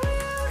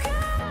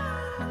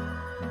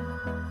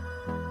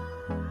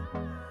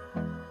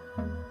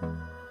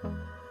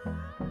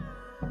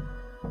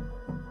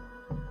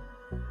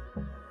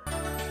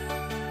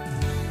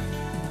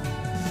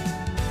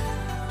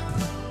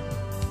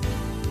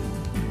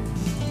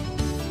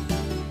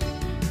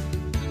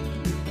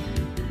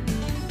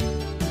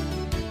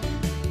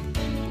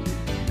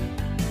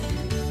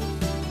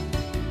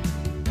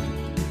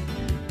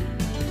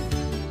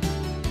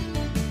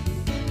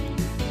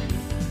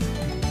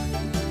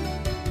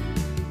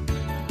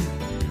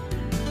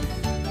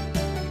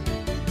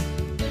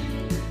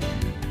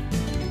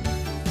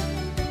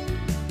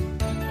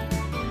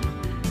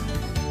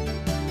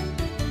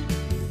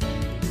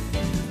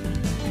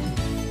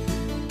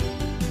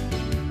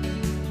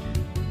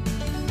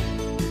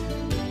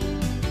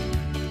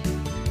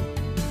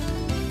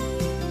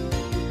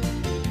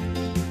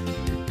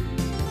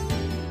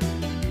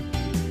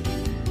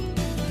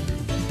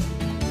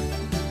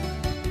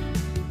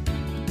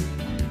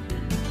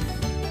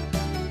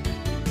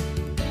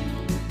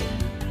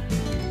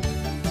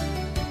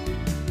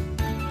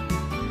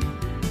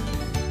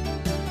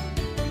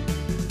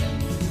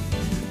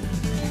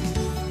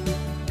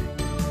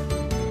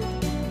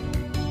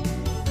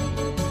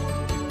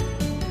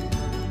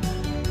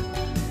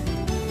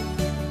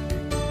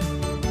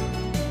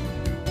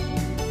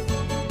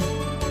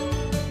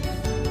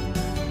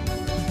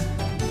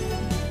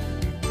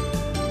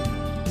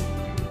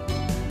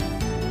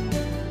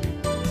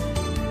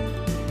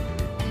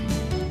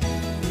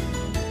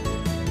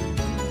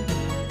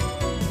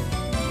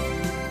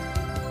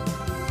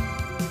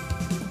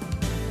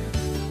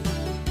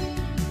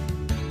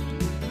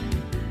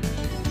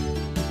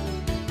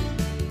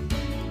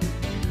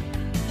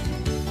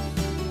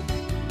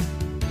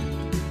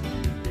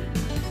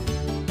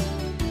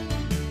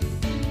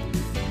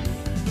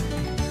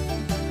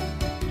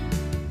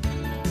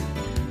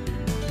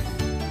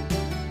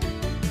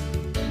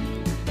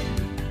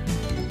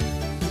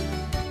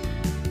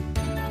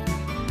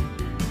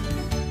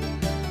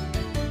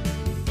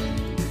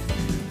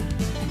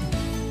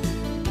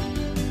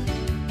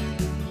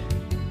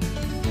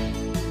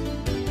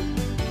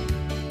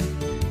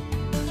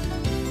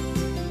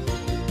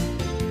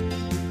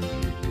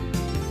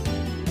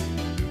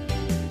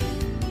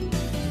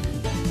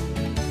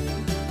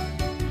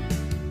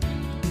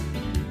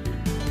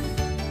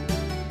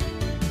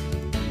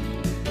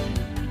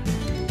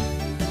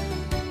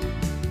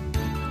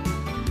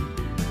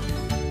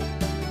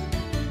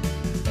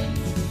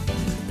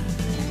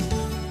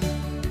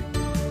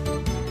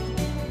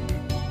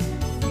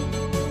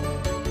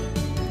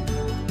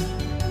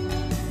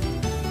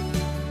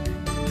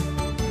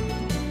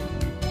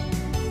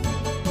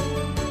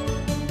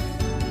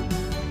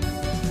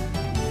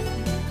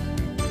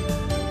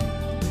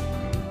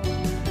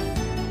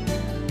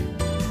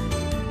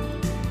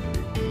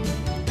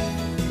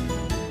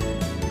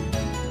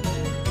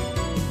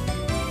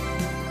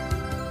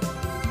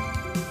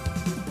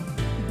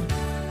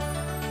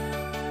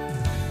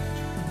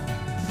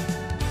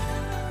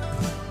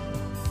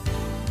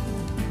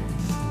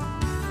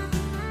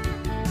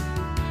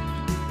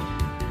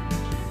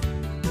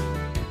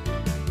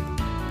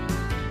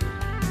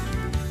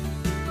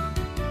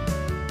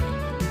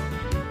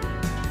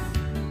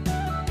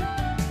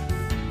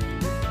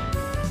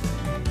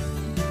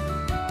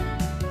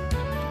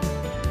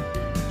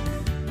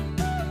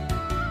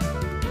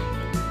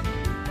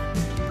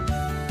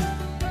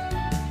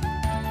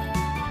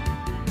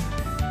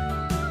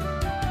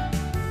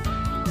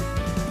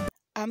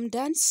 I'm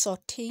done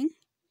sorting.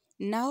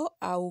 Now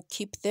I'll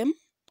keep them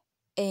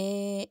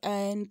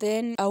and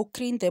then I'll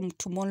clean them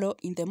tomorrow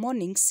in the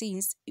morning,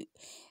 since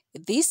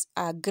these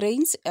are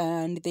grains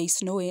and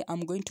there's no way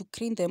I'm going to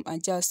clean them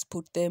and just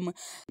put them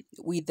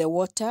with the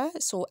water.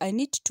 So I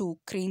need to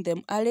clean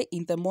them early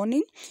in the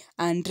morning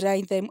and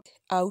dry them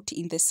out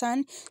in the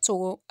sun.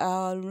 So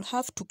I'll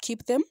have to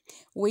keep them,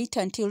 wait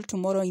until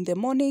tomorrow in the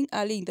morning,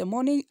 early in the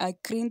morning, I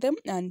clean them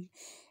and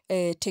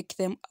take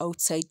them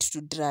outside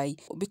to dry,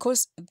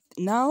 because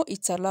now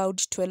it's allowed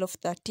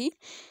 12:30.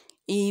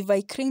 If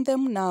I clean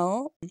them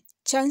now,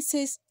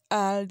 chances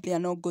are they are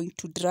not going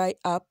to dry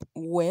up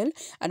well,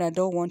 and I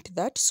don't want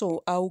that.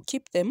 So I'll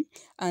keep them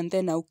and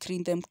then I'll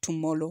clean them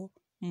tomorrow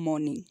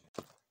morning.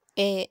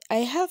 I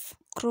have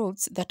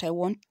clothes that I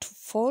want to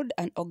fold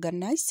and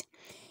organize,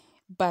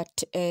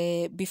 but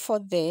before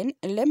then,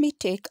 let me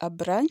take a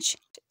branch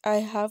I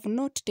have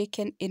not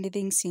taken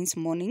anything since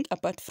morning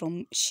apart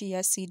from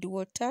chia seed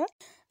water.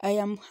 I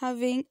am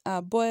having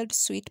a boiled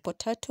sweet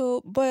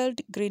potato,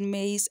 boiled green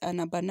maize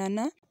and a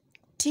banana,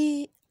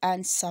 tea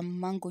and some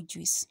mango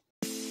juice.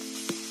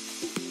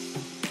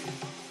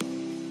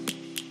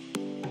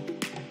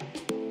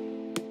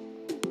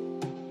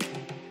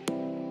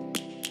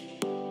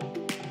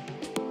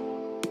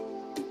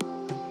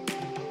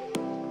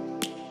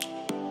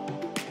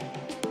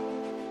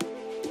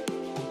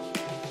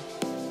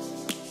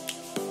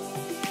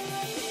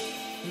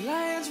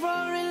 Lions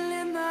roaring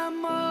in the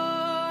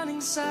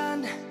morning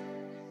sun,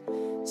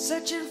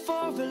 searching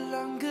for a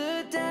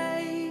longer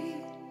day.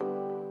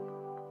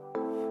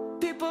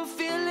 People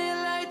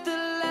feeling like the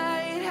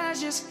light has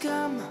just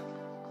come.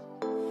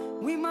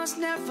 We must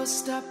never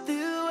stop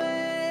the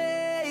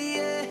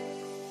way.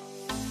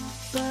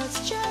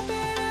 Birds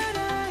chirping and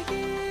I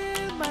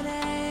hear my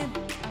name,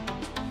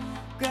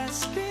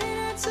 grasping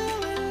into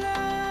a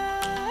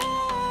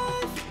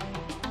life.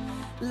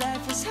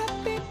 Life is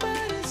happy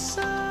but it's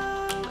so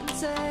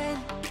insane.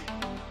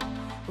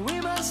 We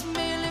must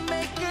merely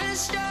make a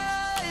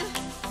start.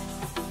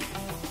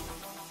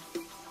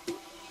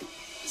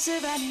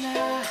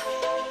 Savannah,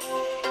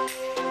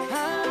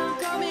 I'm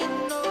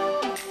coming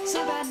home.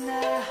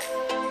 Savannah,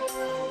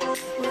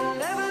 we'll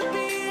never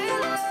be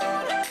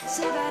alone.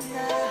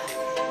 Savannah,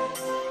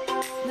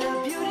 the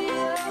beauty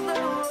of the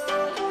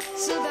world.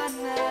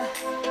 Savannah,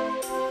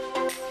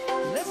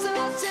 let's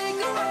all take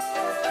a walk.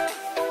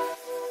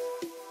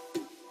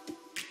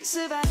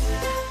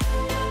 Savannah.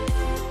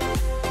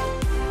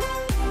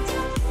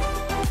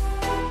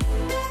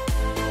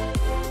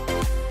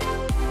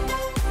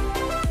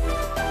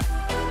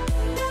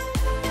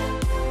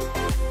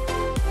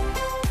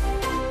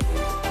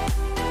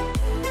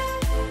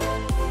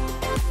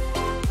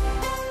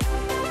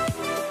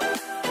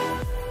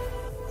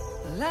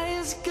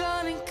 Lions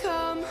gonna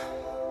come.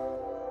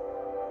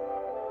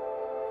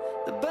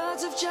 The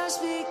birds have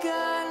just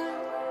begun.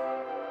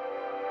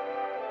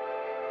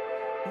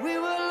 We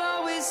will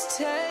always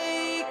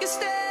take a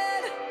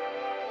stand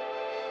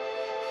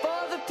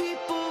for the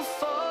people,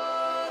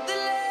 for the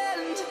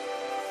land.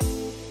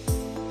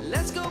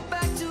 Let's go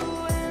back to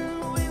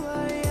when we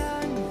were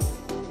young.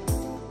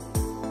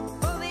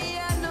 For the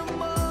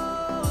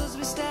animals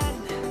we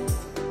stand.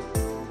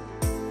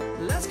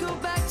 Let's go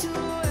back to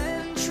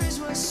when trees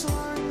were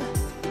swung.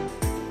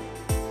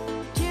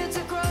 Kids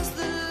across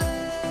the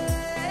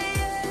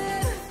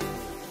land.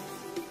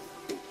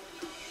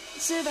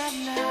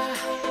 Savannah,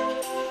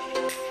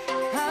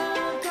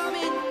 I'm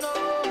coming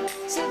home.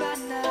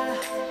 Savannah,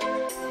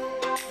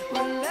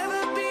 we'll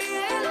never be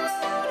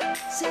alone.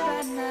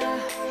 Savannah,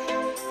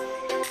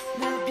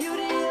 the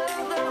beauty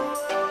of the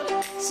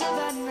world.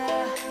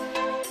 Savannah,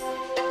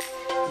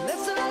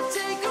 let's all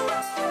take a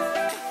walk.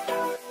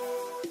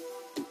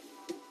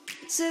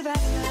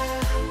 Savannah,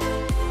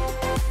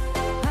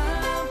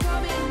 I'm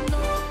coming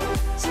home.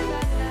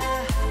 Savannah,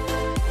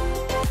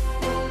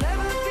 we'll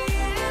never be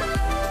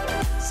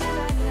alone.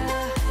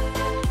 Savannah,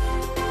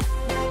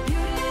 the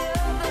beauty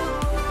of the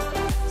world.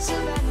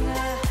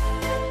 Savannah,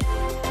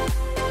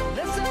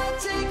 let's all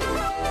take a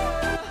walk.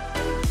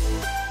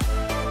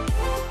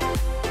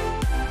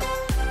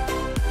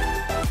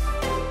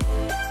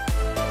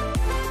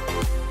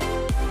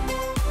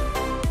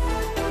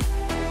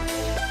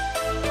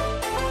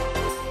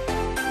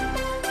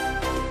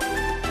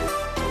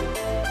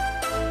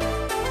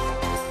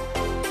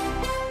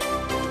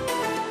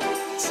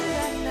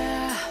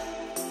 Savannah,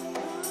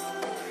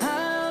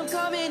 I'm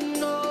coming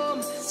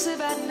home.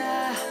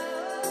 Savannah,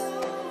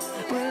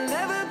 we'll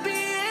never be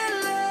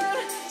alone.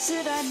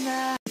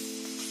 Savannah.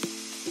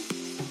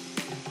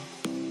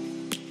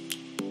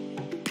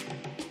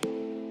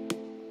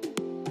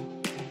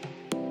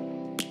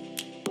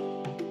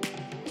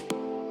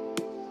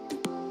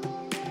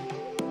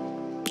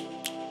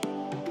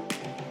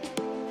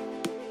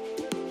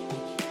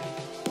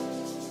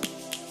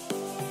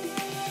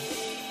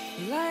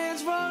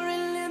 Lions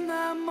roaring in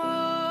the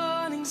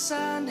morning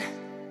sun,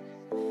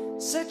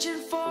 searching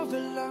for a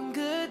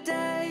longer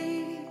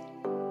day.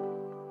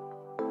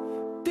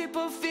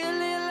 People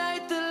feeling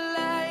like the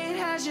light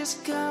has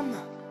just come.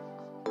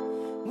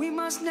 We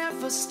must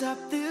never stop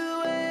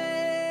the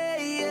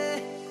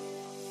way.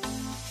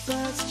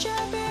 Birds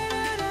chirping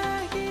and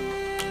I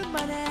hear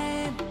my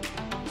name,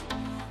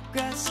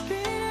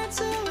 grasping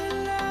into a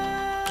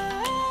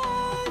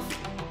life.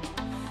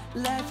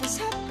 Life is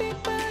happy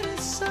but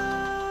it's so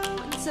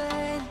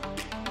insane.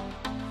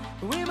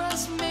 We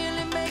must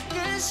merely make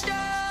a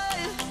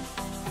start.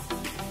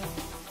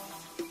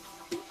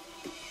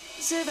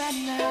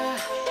 Savannah,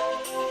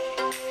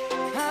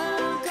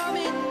 I'm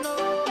coming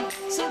home.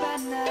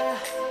 Savannah,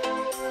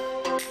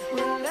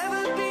 we'll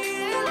never be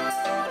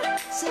alone.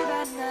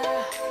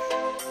 Savannah,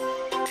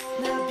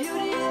 the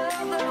beauty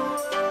of the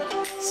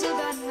world.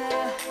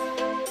 Savannah,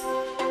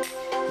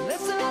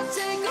 let's all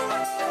take a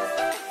walk.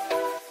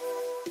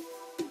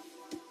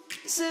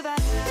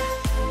 Savannah.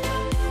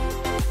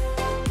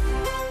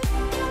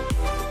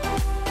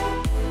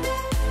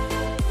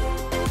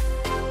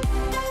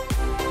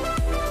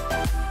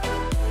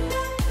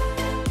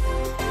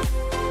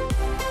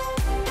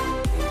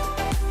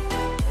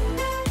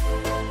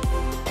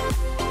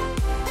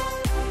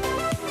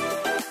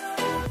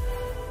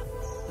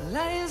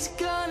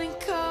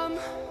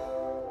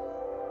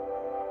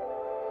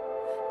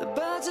 The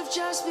birds have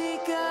just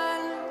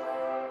begun.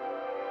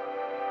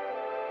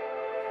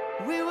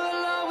 We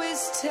will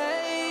always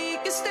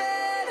take a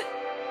stand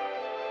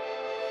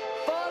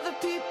for the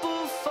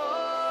people,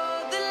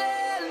 for the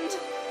land.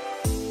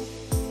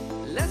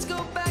 Let's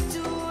go back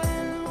to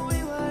when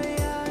we were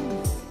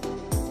young.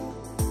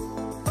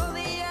 For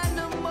the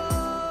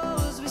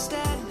animals we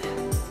stand.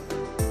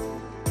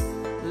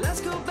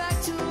 Let's go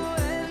back to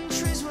when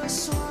trees were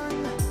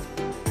swung.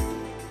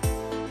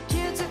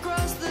 Kids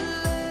across the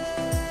land.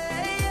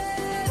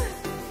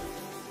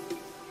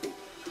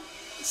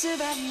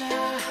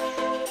 Savannah,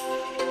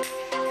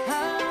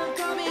 I'm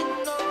coming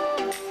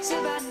home.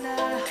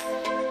 Savannah,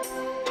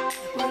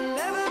 we'll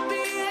never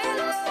be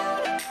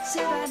alone.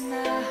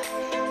 Savannah,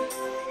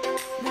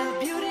 the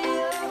beauty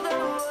of the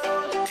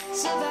world.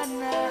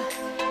 Savannah,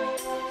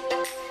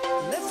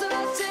 let's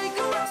all take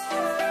a walk.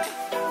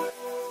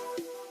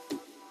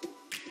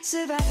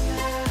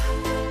 Savannah,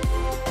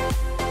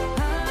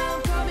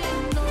 I'm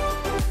coming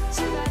home.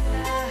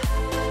 Savannah,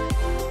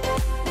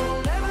 we'll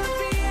never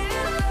be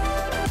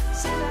alone.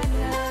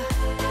 Savannah,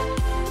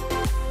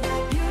 the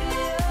beauty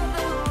of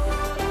the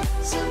world.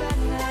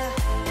 Savannah,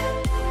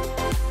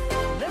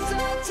 let's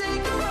all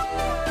take a walk.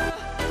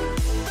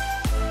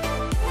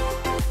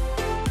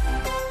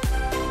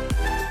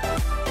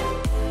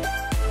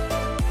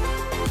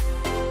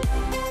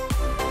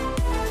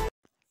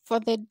 For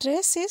the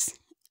dresses,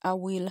 I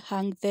will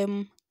hang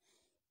them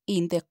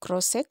in the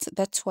closet.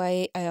 That's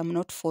why I am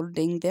not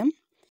folding them.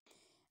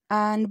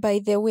 And by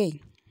the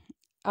way,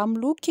 I'm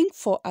looking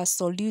for a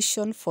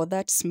solution for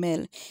that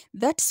smell.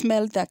 That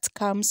smell that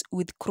comes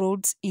with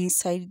clothes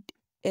inside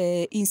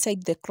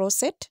the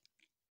closet.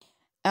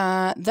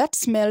 That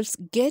smells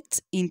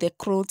get in the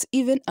clothes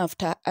even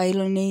after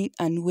ironing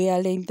and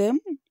wearing them.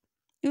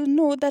 You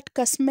know that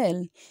can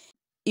smell.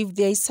 If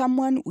there is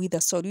someone with a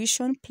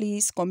solution,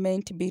 please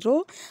comment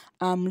below.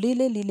 I'm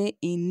really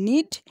in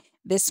need.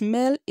 The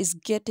smell is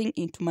getting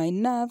into my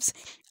nerves,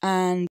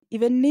 and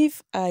even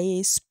if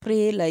I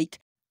spray like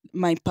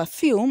my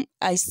perfume,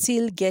 I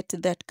still get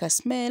that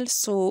smell.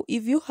 So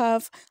if you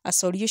have a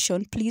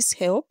solution, please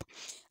help.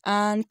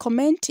 And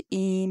comment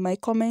in my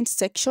comment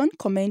section,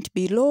 comment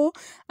below,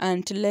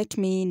 and let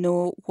me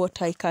know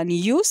what I can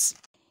use,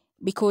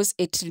 because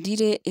it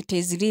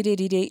is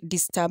really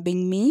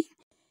disturbing me.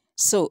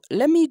 So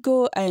let me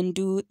go and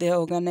do the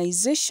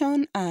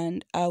organization,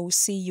 and I will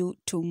see you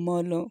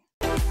tomorrow.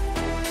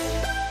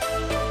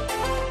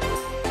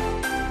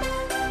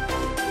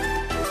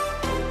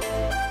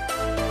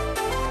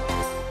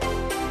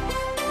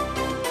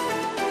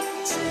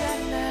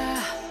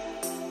 Savannah,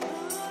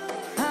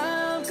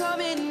 I'm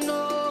coming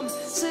home.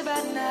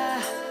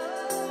 Savannah,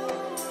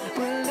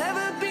 we'll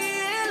never be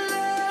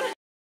alone.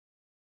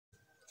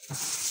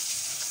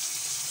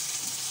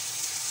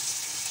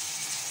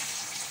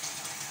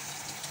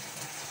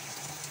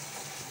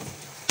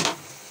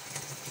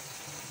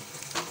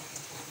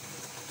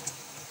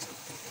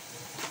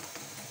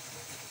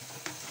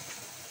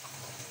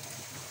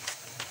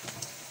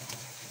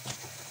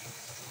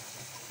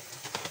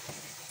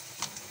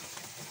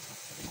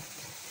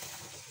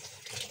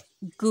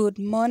 Good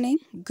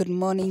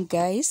morning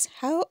guys.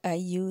 How are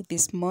you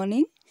this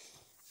morning?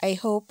 I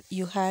hope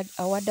you had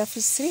a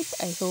wonderful sleep.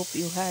 I hope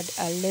you had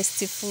a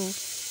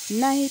restful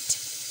night.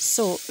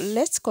 So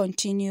let's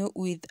continue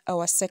with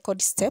our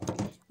second step.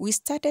 We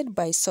started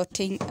by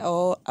sorting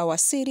all our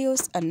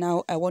cereals, and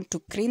now I want to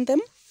clean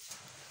them.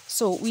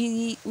 So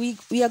we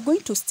are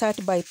going to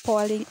start by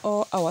pouring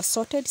all our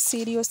sorted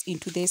cereals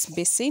into this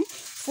basin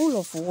full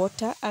of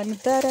water and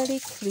thoroughly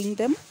clean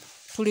them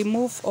to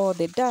remove all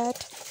the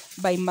dirt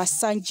by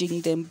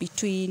massaging them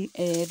between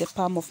the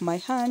palm of my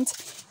hands.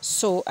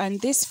 So, and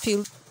this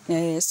feels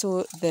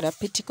so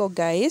therapeutic,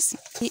 guys.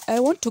 I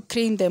want to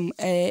clean them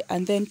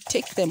and then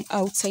take them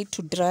outside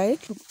to dry.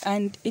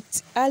 And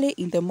it's early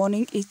in the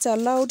morning. It's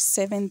allowed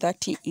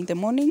 7:30 in the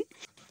morning.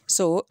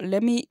 So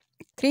let me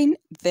clean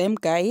them,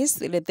 guys.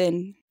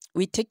 Then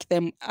we take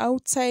them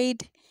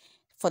outside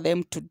for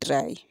them to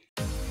dry.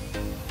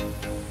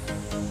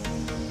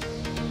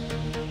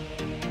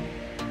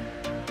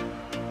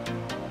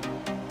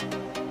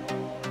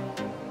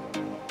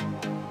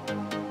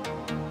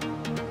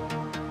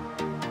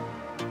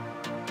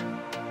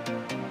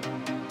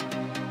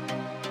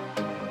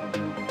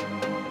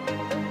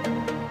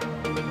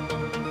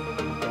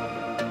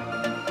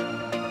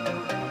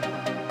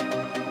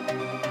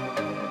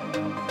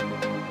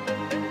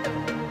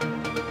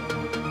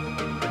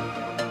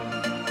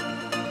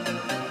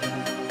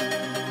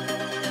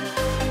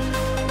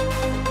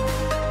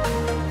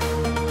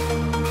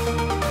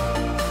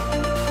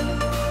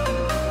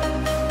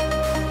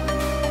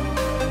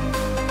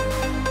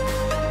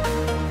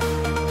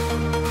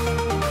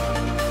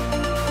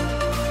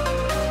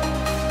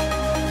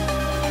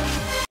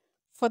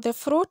 For the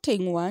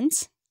floating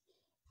ones,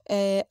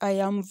 I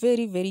am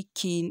very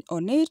keen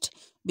on it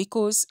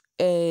because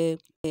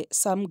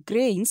some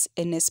grains,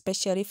 and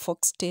especially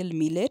foxtail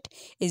millet,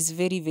 is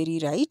very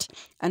light,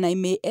 and I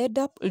may end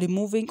up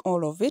removing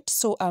all of it.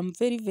 So I'm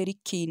very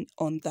keen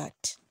on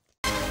that.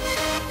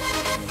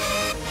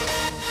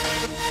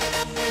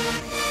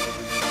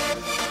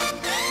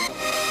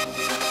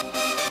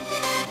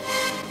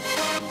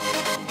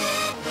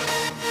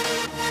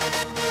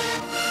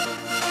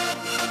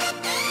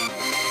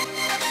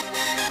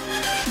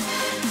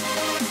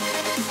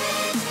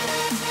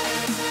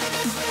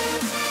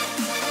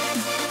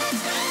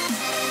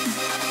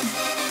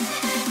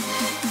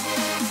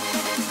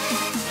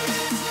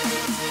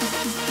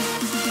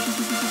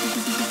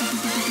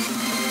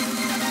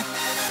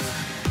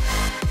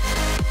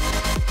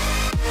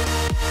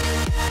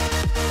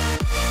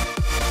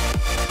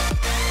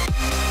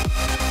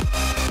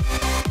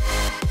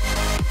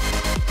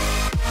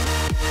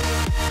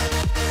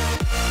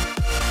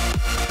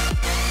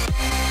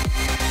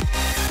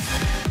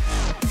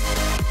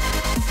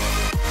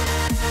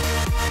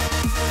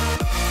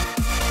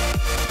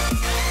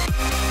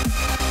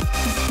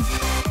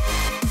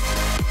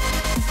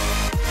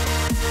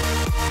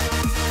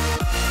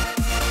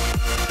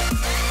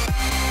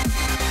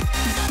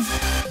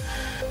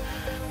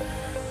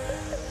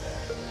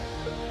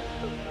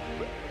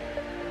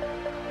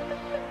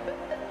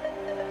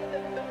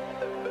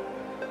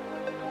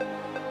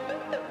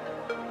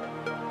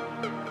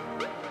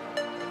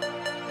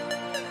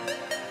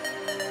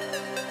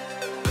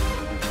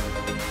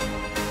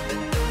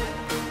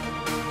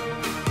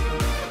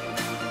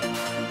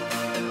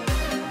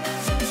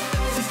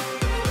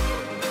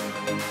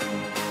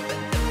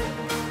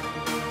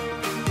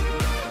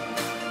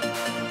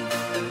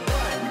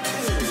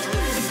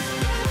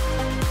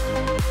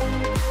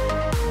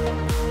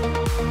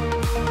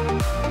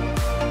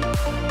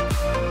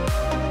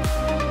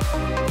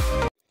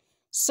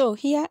 So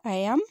here I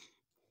am,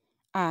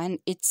 and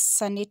it's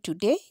sunny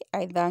today.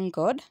 I thank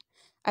God.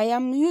 I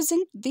am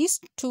using these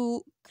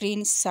 2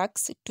 green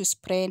sacks to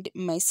spread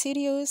my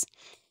cereals,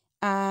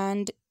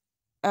 and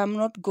I'm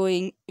not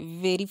going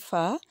very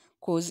far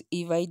because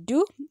if I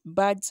do,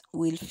 birds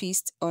will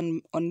feast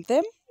on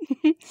them.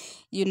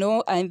 You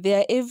know, and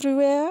they're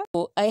everywhere.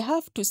 So I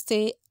have to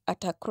stay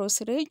at a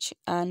crossroads,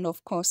 and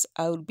of course,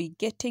 I will be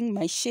getting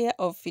my share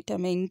of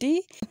vitamin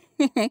D.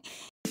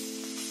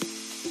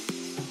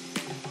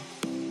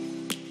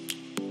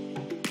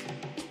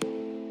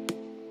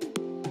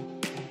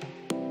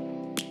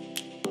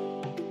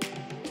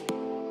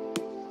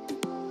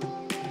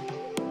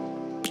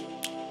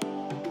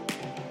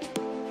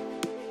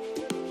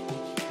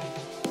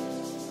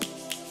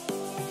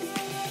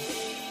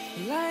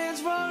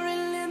 Lions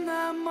roaring in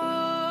the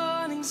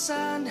morning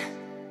sun,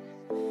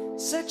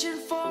 searching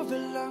for a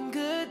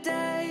longer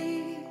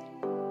day.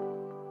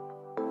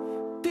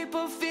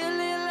 People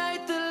feeling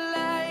like the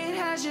light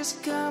has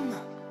just come.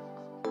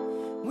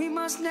 We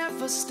must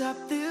never stop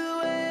the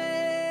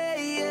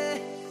way.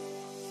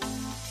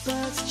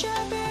 Birds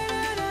jumping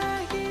and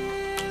I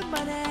hear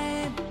my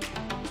name,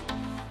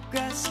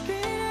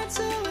 grasping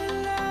into a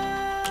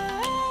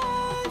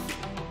life.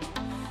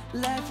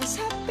 Life is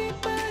happy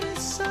but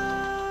it's so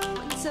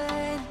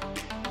insane.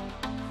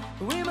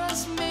 We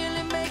must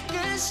merely make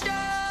a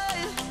start.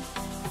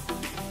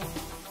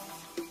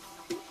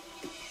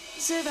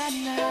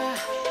 Savannah,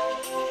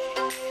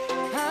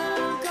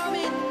 I'm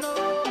coming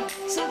home.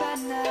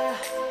 Savannah,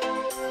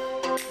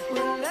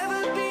 we'll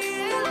never be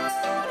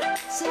alone.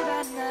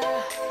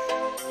 Savannah,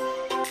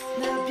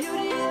 the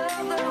beauty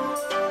of the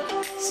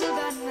world.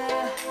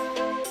 Savannah,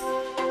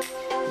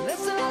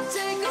 let's all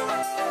take a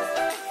walk.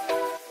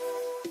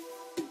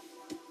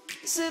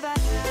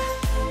 Savannah.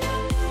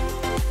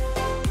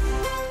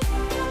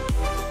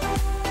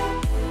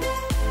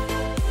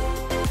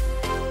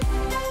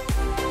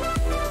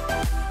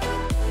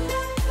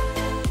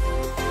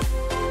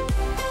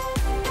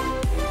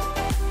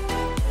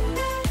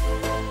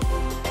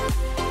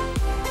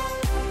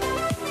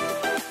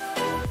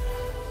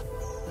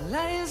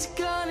 Lion's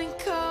gonna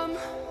come.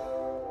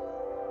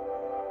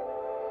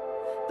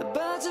 The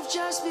birds have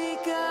just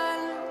begun.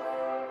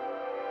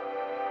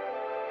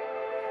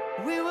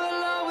 We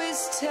will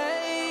always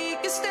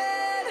take a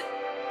stand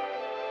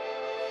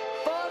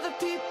for the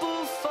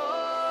people,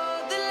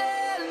 for the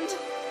land.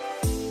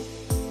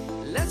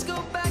 Let's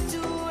go back to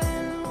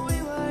when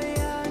we were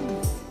young.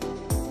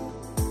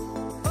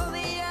 For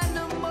the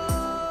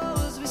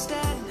animals we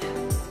stand.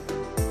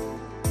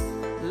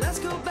 Let's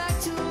go back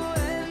to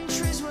when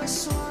trees were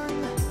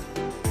swung.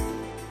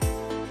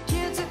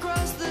 Kids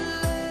across the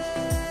land.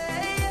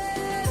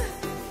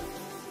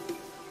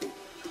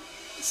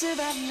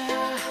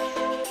 Savannah,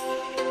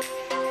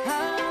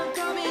 I'm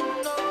coming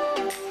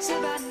home.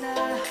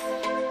 Savannah.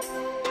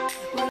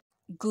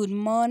 Good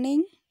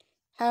morning.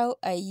 How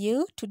are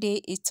you?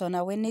 Today it's on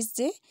a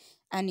Wednesday,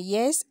 and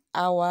yes,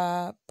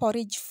 our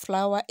porridge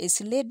flour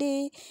is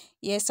ready.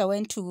 Yes, I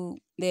went to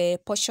the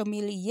posho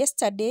mill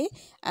yesterday,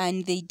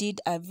 and they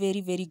did a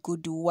very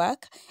good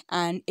work,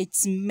 and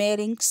it's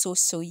smelling so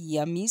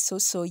yummy,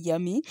 so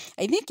yummy.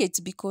 I think it's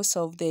because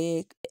of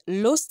the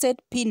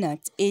roasted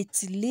peanuts.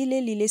 It's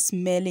really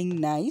smelling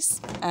nice,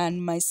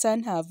 and my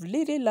son have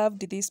really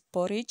loved this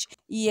porridge.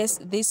 Yes,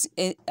 this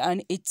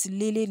and it's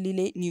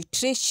really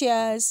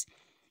nutritious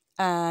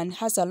and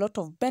has a lot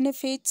of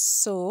benefits.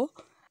 So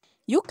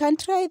You can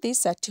try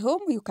this at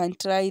home. You can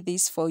try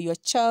this for your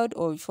child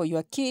or for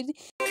your kid.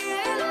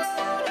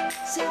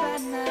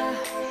 Savannah,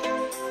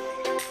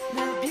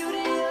 the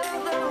beauty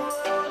of the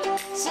world,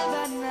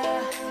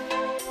 Savannah.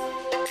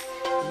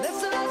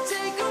 Let's all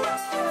take a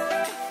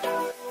ride,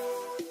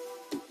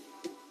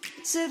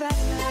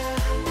 Savannah.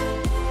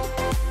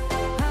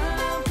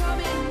 I'm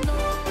coming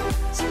home,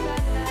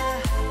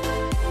 Savannah.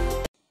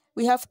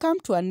 We have come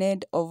to an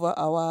end of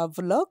our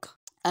vlog.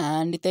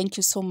 And thank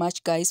you so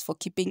much, guys, for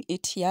keeping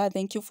it here.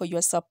 Thank you for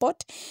your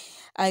support.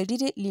 I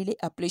really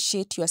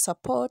appreciate your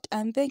support.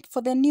 And thank you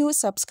for the new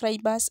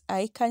subscribers.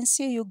 I can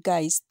see you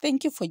guys.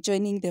 Thank you for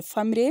joining the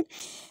family.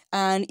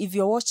 And if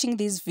you're watching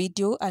this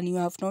video and you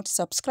have not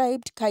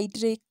subscribed,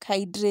 kindly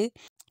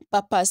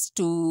purpose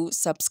to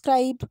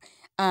subscribe.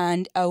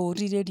 And I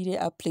would really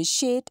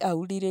appreciate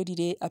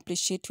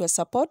your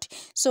support.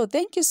 So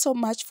thank you so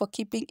much for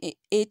keeping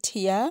it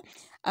here.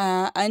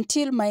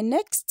 Until my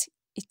next,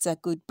 it's a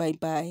good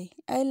bye-bye.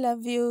 I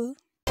love you.